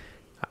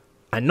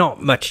 And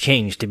not much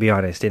changed, to be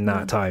honest, in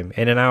that time.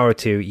 In an hour or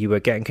two, you were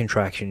getting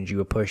contractions, you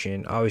were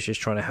pushing. I was just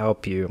trying to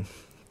help you.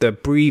 The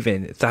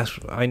breathing, that's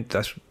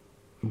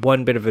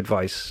one bit of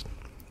advice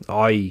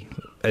I,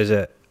 as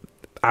a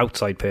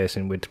outside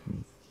person, would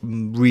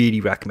really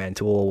recommend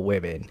to all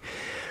women,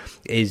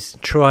 is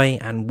try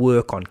and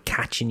work on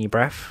catching your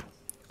breath.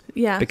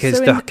 Yeah, because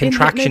so the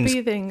contractions.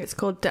 In breathing, it's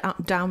called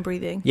down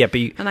breathing. Yeah,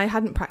 but and I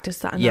hadn't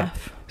practiced that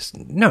enough.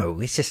 No,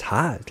 it's just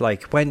hard.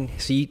 Like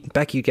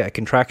Becky, you get a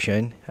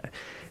contraction,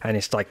 and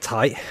it's like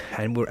tight,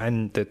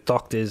 and the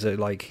doctors are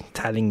like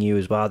telling you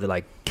as well. They're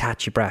like,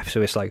 catch your breath.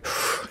 So it's like,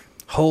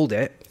 hold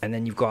it, and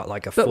then you've got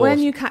like a. But when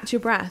you catch your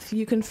breath,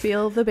 you can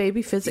feel the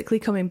baby physically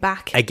coming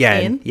back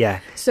again. In.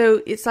 Yeah.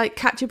 So it's like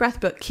catch your breath,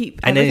 but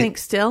keep everything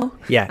still.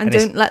 Yeah. And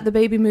don't let the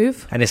baby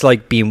move. And it's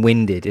like being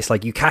winded. It's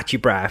like you catch your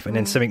breath, and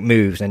then something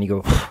moves, and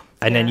you go,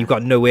 and then you've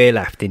got no air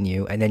left in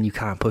you, and then you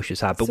can't push as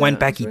hard. But when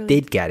Becky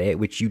did get it,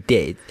 which you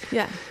did,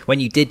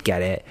 when you did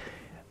get it,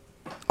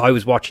 I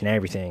was watching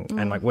everything,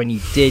 and like when you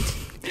did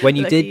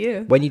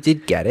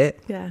get it,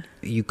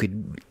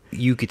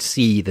 you could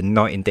see the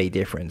night and day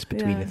difference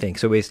between the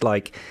things. So it's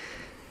like,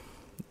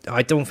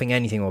 I don't think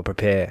anything will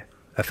prepare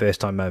a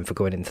first-time mum for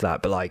going into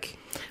that, but like,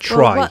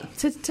 try. Well,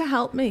 to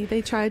help me,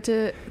 they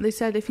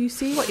said, if you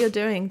see what you're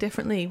doing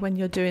differently when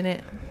you're doing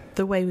it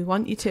the way we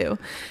want you to,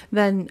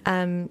 then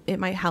it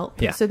might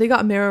help. Yeah. So they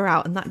got a mirror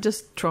out, and that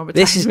just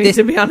traumatized me,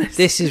 to be honest.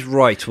 This is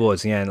right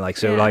towards the end. Like,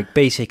 so, Yeah. like,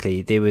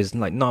 basically, there was,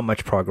 like, not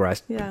much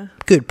progress. Yeah.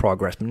 Good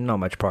progress, but not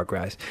much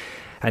progress.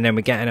 And then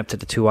we're getting up to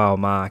the 2-hour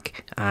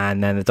mark,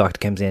 and then the doctor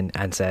comes in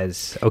and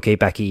says, "Okay,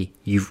 Becky,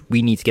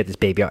 we need to get this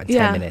baby out in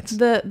 10 minutes."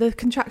 The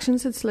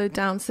contractions had slowed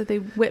down, so they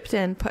whipped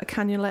in, put a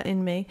cannula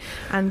in me,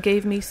 and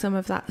gave me some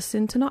of that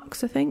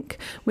Syntonox, I think,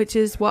 which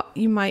is what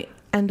you might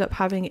end up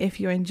having if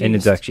you're induced. In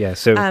induction, yeah.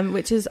 So,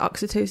 which is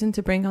oxytocin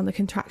to bring on the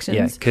contractions.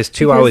 yeah, because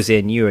 2 hours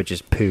in, you were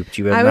just pooped.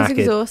 You were I was knackered.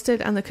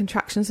 exhausted, and the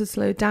contractions had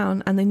slowed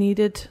down, and they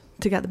needed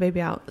to get the baby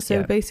out. So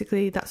Yeah.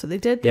 basically, that's what they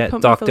did. They Yeah,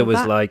 pumped me full doctor of was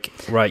that. like,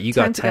 "Right, you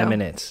Time got to 10 go."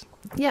 minutes."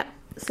 Yeah.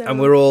 So, And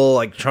we're all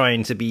like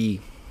trying to be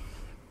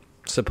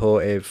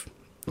supportive,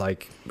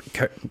 like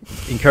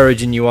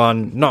encouraging you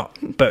on,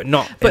 but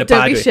not in a but don't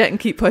bad be way. shit and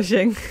keep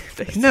pushing.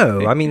 basically.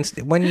 No, I mean,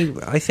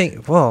 I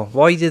think, well,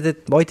 why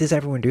does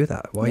everyone do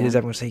that? Why Yeah. does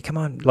everyone say, "Come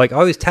on"? Like,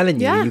 I was telling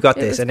you, Yeah, you got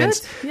it this, was and then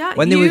good. Yeah,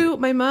 when they you,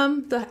 my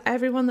mum,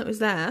 everyone that was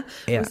there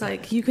Yeah. was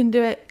like, "You can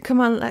do it.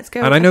 Come on, let's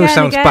go." and I know it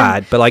sounds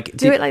bad, but like,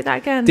 Do it like that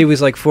again. there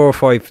was like 4 or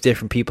 5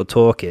 different people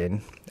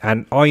talking,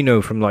 and I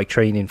know from like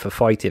training for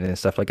fighting and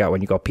stuff like that,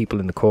 when you got people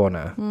in the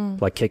corner,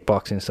 like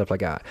kickboxing and stuff like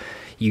that,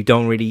 you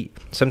don't really.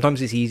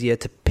 Sometimes it's easier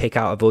to pick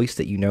out a voice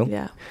that you know.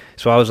 Yeah,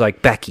 So I was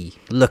like, "Becky,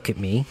 look at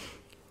me,"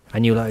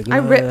 and you're like, I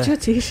ripped your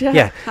t-shirt.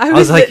 Yeah, I I was,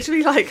 was like-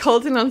 literally like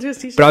holding onto your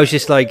t-shirt. But I was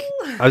just like,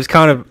 I was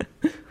kind of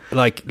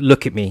like,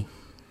 "Look at me,"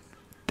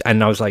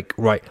 and I was like,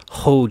 "Right,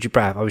 hold your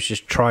breath." I was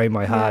just trying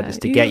my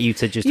hardest to get you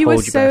to just you hold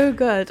were your so breath.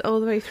 good all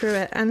the way through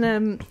it,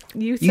 and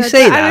you said You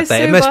say I that, was but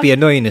so it must be boss-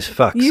 annoying as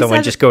fuck. You Someone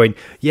said- just going,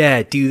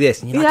 "Yeah, do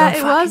this," and you're like, Yeah, "Don't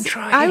it fucking was.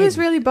 try." I was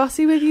really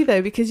bossy with you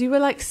though, because you were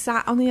like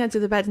sat on the edge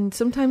of the bed, and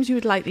sometimes you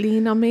would like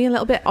lean on me a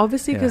little bit,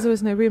 obviously because Yeah. there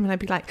was no room, and I'd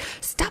be like,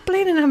 "Stop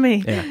leaning on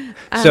me." Yeah.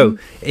 So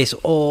it's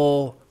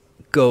all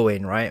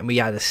going right, and we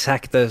had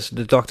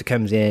the doctor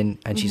comes in,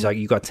 and she's like,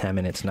 "You got 10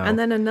 minutes now." And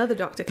then another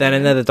doctor. Then came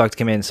in. another doctor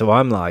came in, so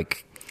I'm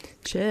like,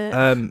 Shit.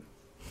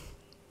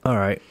 "All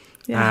right."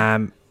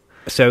 Yeah.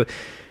 So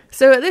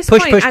So at this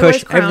Push, point, push, I push,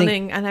 was crowning,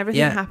 everything- and everything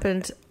yeah.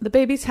 happened. The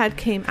baby's head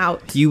came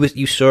out.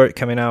 you saw it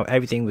coming out.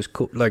 Everything was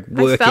cool, like I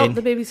felt working.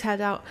 the baby's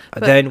head out.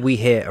 But Then we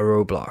hit a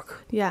roadblock.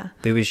 yeah,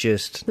 There was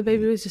just the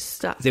baby was just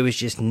stuck.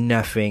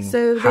 nothing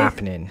So they-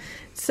 happening.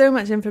 So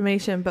much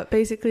information, but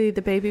basically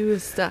the baby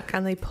was stuck,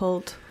 and they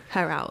pulled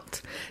her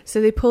out.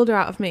 So they pulled her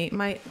out of me.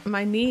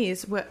 My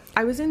knees were.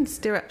 I was in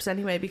stirrups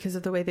anyway because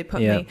of the way they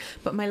put Yeah. me,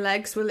 but my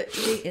legs were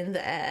literally in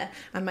the air,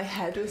 and my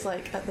head was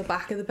like at the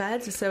back of the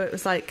bed. So it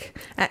was like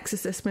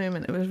Exorcist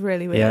moment. It was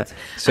really weird. Yeah.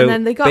 So and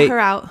then they got her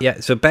out. Yeah.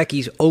 So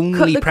Becky's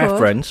only the cord.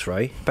 preference,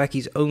 right?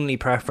 Becky's only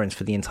preference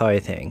for the entire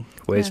thing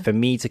was Yeah. for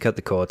me to cut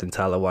the cord and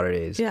tell her what it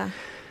is. Yeah.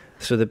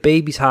 So the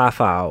baby's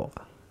half out.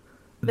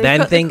 They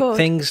Then cut the cord.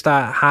 things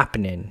start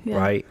happening, Yeah.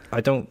 right?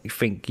 I don't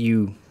think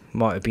you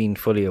might have been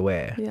fully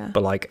aware, Yeah.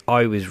 but like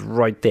I was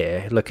right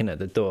there looking at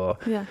the door,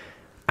 Yeah.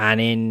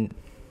 and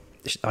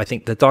I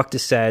think the doctor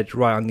said,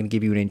 "Right, I'm going to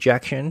give you an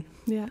injection,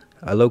 Yeah.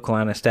 a local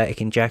anesthetic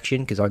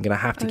injection, because I'm going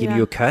to have to Oh, give yeah.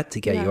 you a cut to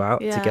get you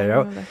out, Yeah, to get I it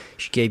out." remember.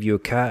 She gave you a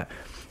cut.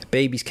 The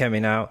baby's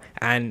coming out,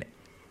 and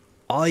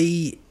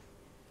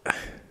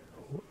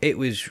it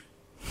was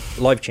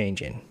life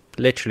changing.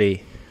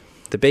 Literally,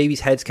 the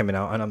baby's head's coming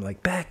out, and I'm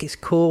like, "Beck, it's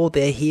cool.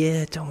 They're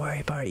here. Don't worry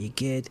about it. You're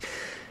good."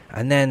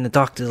 And then the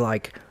doctor's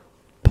like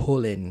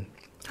pulling.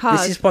 Hard.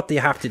 This is what they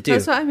have to do.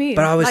 That's what I mean.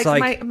 But I was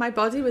like, my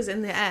body was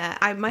in the air.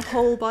 My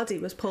whole body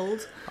was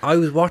pulled. I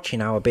was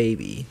watching our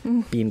baby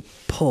being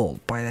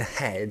pulled by the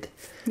head,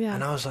 Yeah.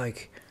 and I was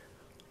like,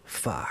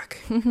 "Fuck."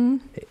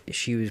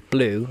 She was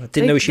blue. I didn't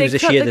They- know she they was a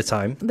cut she at the- the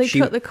time. They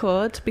cut the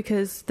cord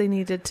because they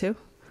needed to.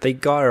 They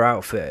got her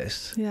out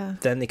first. Yeah.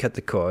 Then they cut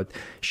the cord.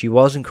 She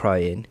wasn't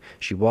crying.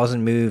 She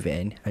wasn't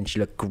moving, and she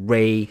looked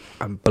grey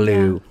and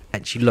blue,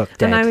 and she looked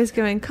dead. And I was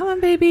going, "Come on,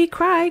 baby,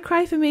 cry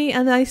for me."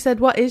 And I said,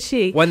 "What is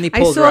she?" When they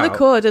I pulled saw her the out-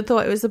 cord and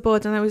thought it was a boy,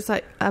 and I was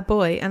like, "A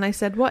boy." And I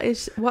said, "What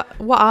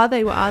are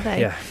they? What are they?"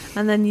 Yeah.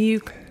 And then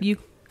you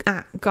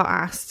got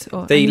asked. They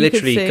and you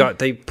could literally see-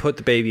 they put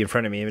the baby in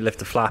front of me and lift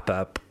the flap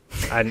up,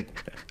 and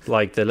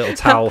like the little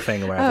towel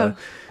thing or whatever,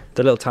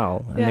 the little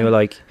towel, and they Yeah. were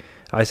like,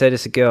 I said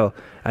it's a girl,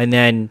 and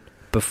then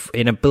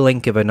in a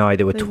blink of an eye,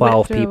 there were They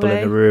 12 whipped her people in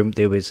away. the room.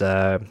 There was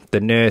the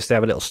nurse. They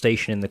have a little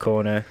station in the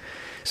corner.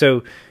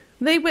 So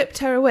They whipped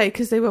her away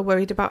because they were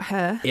worried about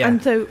her. Yeah.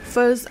 And so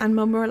Fuzz and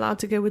Mum were allowed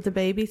to go with the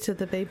baby to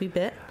the baby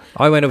bit.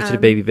 I went over to the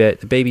Um, baby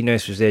bit. The baby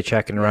nurse was there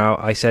checking her out.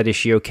 I said, "Is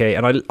she okay?"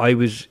 And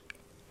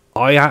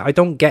I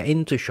don't get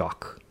into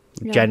shock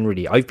Yeah.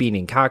 generally. I've been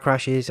in car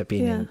crashes. I've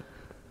been Yeah. in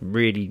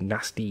really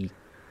nasty,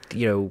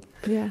 Yeah.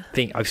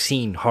 I've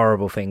seen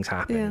horrible things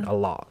happen Yeah. a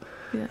lot,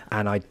 Yeah.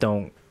 and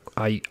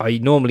I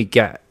normally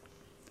get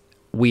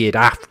weird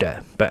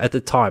after, but at the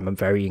time I'm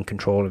very in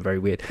control and very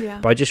weird. Yeah.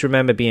 But I just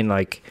remember being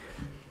like,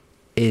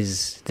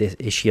 is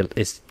she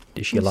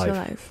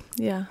alive?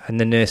 Yeah. And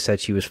the nurse said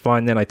she was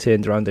fine. Then I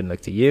turned around and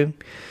looked at you,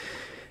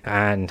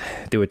 and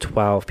there were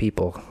 12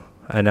 people,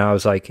 and I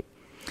was like,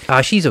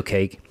 She's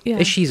okay.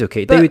 Yeah. She's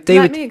okay. But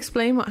let me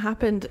explain what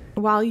happened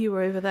while you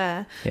were over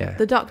there. Yeah.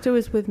 The doctor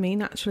was with me,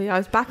 naturally. I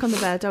was back on the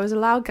bed. I was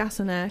allowed gas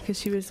and air because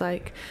she was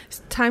like,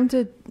 it's time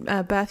to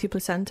birth your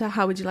placenta.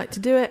 How would you like to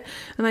do it?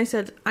 And I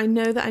said, I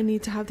know that I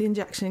need to have the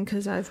injection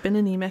because I've been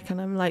anemic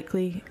and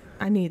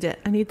I need it.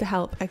 I need the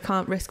help. I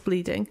can't risk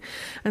bleeding.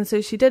 And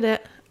so she did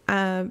it.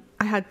 I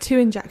had 2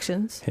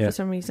 injections for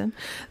some reason.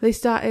 They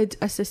started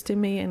assisting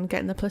me in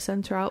getting the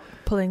placenta out,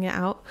 pulling it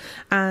out.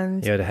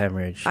 And you had a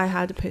hemorrhage. I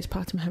had a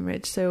postpartum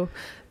hemorrhage. So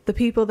the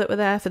people that were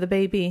there for the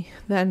baby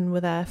then were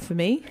there for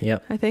me,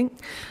 I think.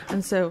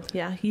 And so,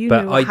 yeah, knew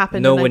what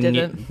happened and I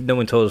didn't. No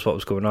one told us what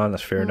was going on.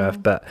 That's fair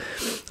enough. But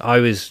I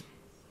was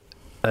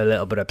a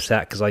little bit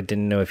upset because I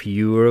didn't know if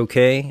you were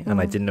okay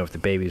and I didn't know if the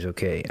baby was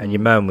okay. And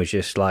your mum was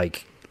just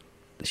like,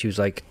 she was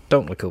like,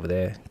 don't look over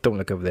there.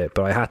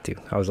 But I had to.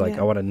 I was like,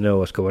 I want to know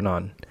what's going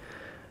on.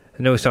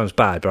 I know it sounds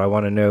bad, but I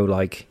want to know,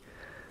 like,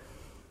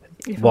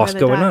 what's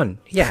going on.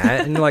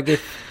 Yeah, and like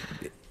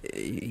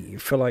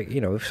if like,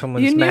 you know, if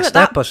someone's messed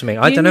up or something.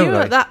 I don't know. You knew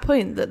like, at that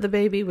point that the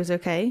baby was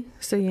okay,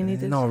 so you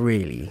needed... Not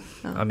really.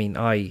 Oh. I mean,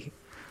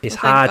 it's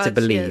hard to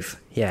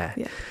believe. Yeah.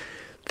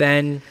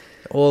 Then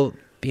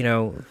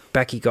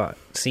Becky got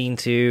seen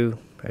to,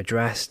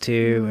 addressed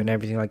to, and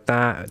everything like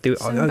that.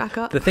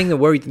 The thing that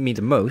worried me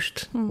the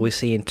most was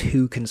seeing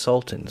 2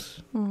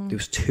 consultants. There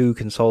was 2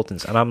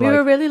 consultants, and we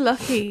were really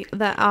lucky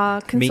that our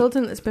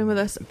consultant that's been with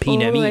us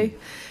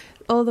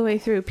all the way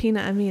through, Pina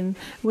Amin,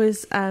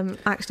 was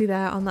actually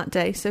there on that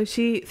day. So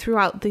she,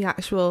 throughout the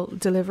actual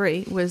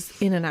delivery, was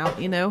in and out,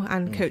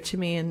 and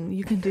coaching me, and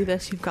you can do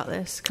this, you've got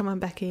this, come on,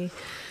 Becky.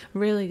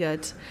 Really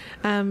good.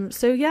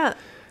 So yeah,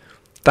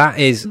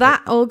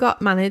 that all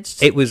got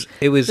managed. It was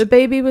the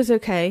baby was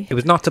okay. It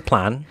was not to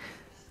plan.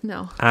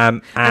 No.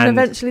 And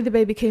eventually the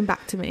baby came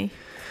back to me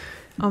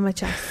on my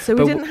chest. So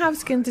we didn't have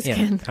skin to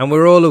skin. And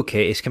we're all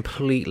okay. It's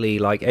completely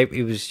like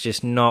it was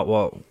just not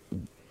what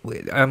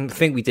I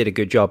think we did a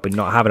good job in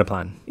not having a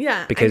plan.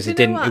 Yeah. Because it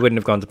wouldn't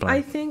have gone to plan.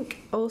 I think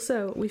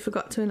also we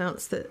forgot to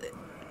announce that,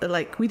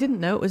 like, we didn't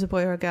know it was a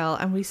boy or a girl,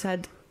 and we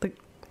said,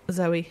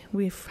 Zoe,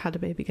 we've had a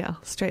baby girl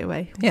straight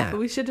away. Yeah. But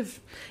we should have...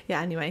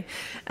 Yeah, anyway.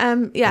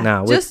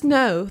 Just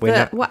know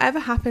that whatever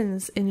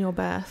happens in your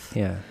birth...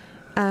 Yeah.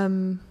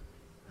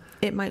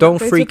 It might Don't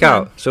freak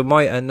out. So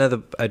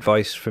another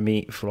advice for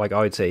me, I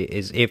would say,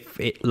 is if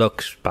it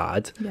looks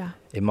bad,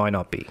 it might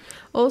not be.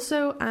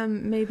 Also,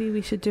 maybe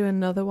we should do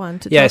another one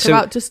to talk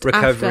about just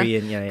recovery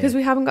after, and because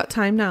we haven't got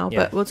time now.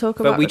 But we'll talk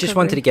about. But we just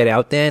wanted to get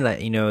out there and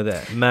let you know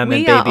that Mum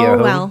and baby are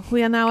home. Well.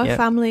 We are now a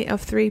family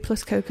of 3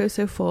 plus Coco,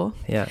 so 4.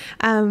 Yeah.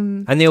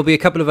 And there'll be a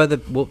couple of other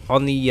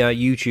on the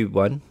YouTube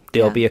one.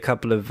 There'll be a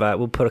couple of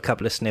we'll put a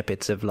couple of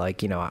snippets of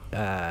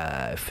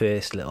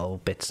first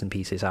little bits and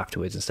pieces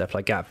afterwards and stuff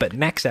like that. But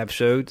next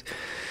episode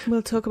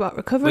we'll talk about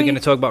recovery. We're going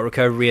to talk about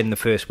recovery in the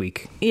first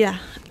week. Yeah.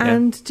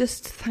 And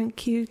just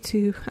thank you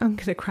to... I'm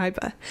going to cry,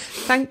 but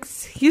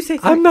thanks. You say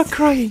thanks. I'm not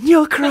crying.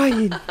 You're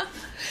crying.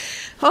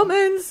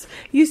 Hormones.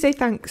 You say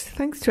thanks.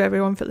 Thanks to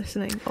everyone for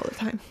listening all the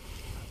time.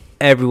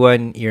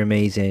 Everyone, you're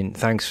amazing.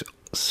 Thanks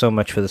so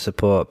much for the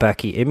support,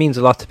 Becky. It means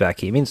a lot to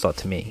Becky. It means a lot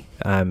to me.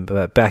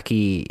 But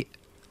Becky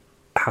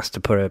has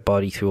to put her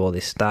body through all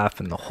this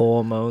stuff and the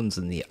hormones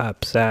and the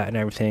upset and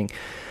everything,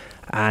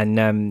 and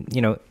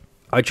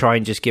I try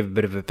and just give a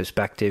bit of a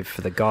perspective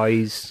for the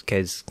guys,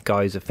 because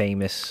guys are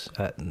famous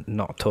at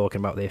not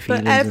talking about their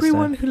feelings. But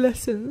everyone who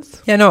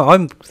listens,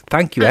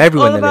 thank you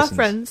everyone all of that our listens.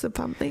 Friends and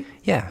family,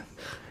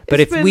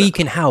 but if we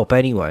can help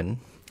anyone,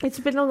 it's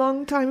been a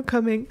long time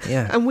coming,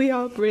 and we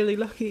are really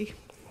lucky.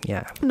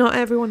 Not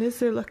everyone is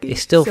so lucky. It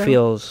still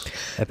feels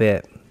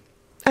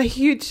a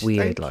huge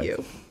weird, thank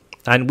you.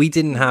 And we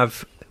didn't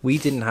have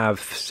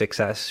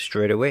success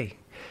straight away.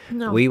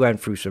 No. We went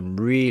through some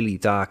really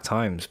dark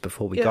times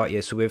before we got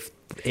here. So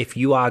if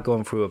you are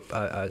going through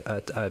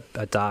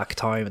a dark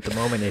time at the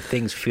moment, if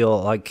things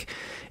feel like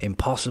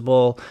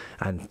impossible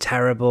and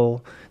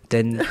terrible,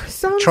 then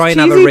try and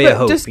have a ray of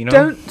hope. Just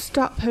don't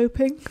stop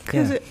hoping,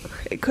 because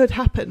it could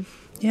happen.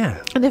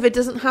 Yeah. And if it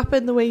doesn't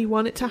happen the way you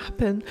want it to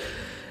happen,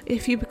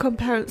 if you become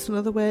parents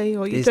another way,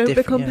 or you don't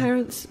become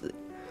parents,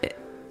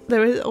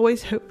 there is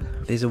always hope.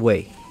 There's a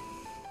way.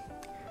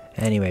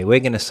 Anyway, we're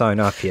going to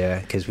sign off here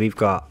because we've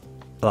got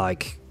a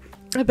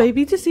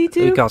baby to see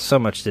too. We've got so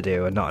much to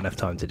do and not enough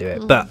time to do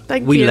it. But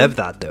we love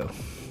that though.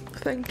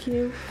 Thank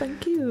you.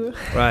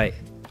 Right.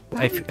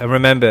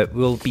 Remember,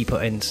 we'll be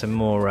putting some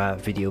more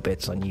video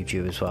bits on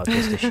YouTube as well,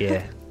 just to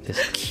share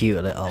this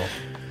cute little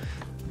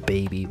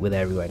baby with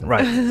everyone.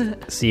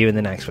 Right. See you in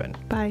the next one.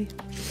 Bye.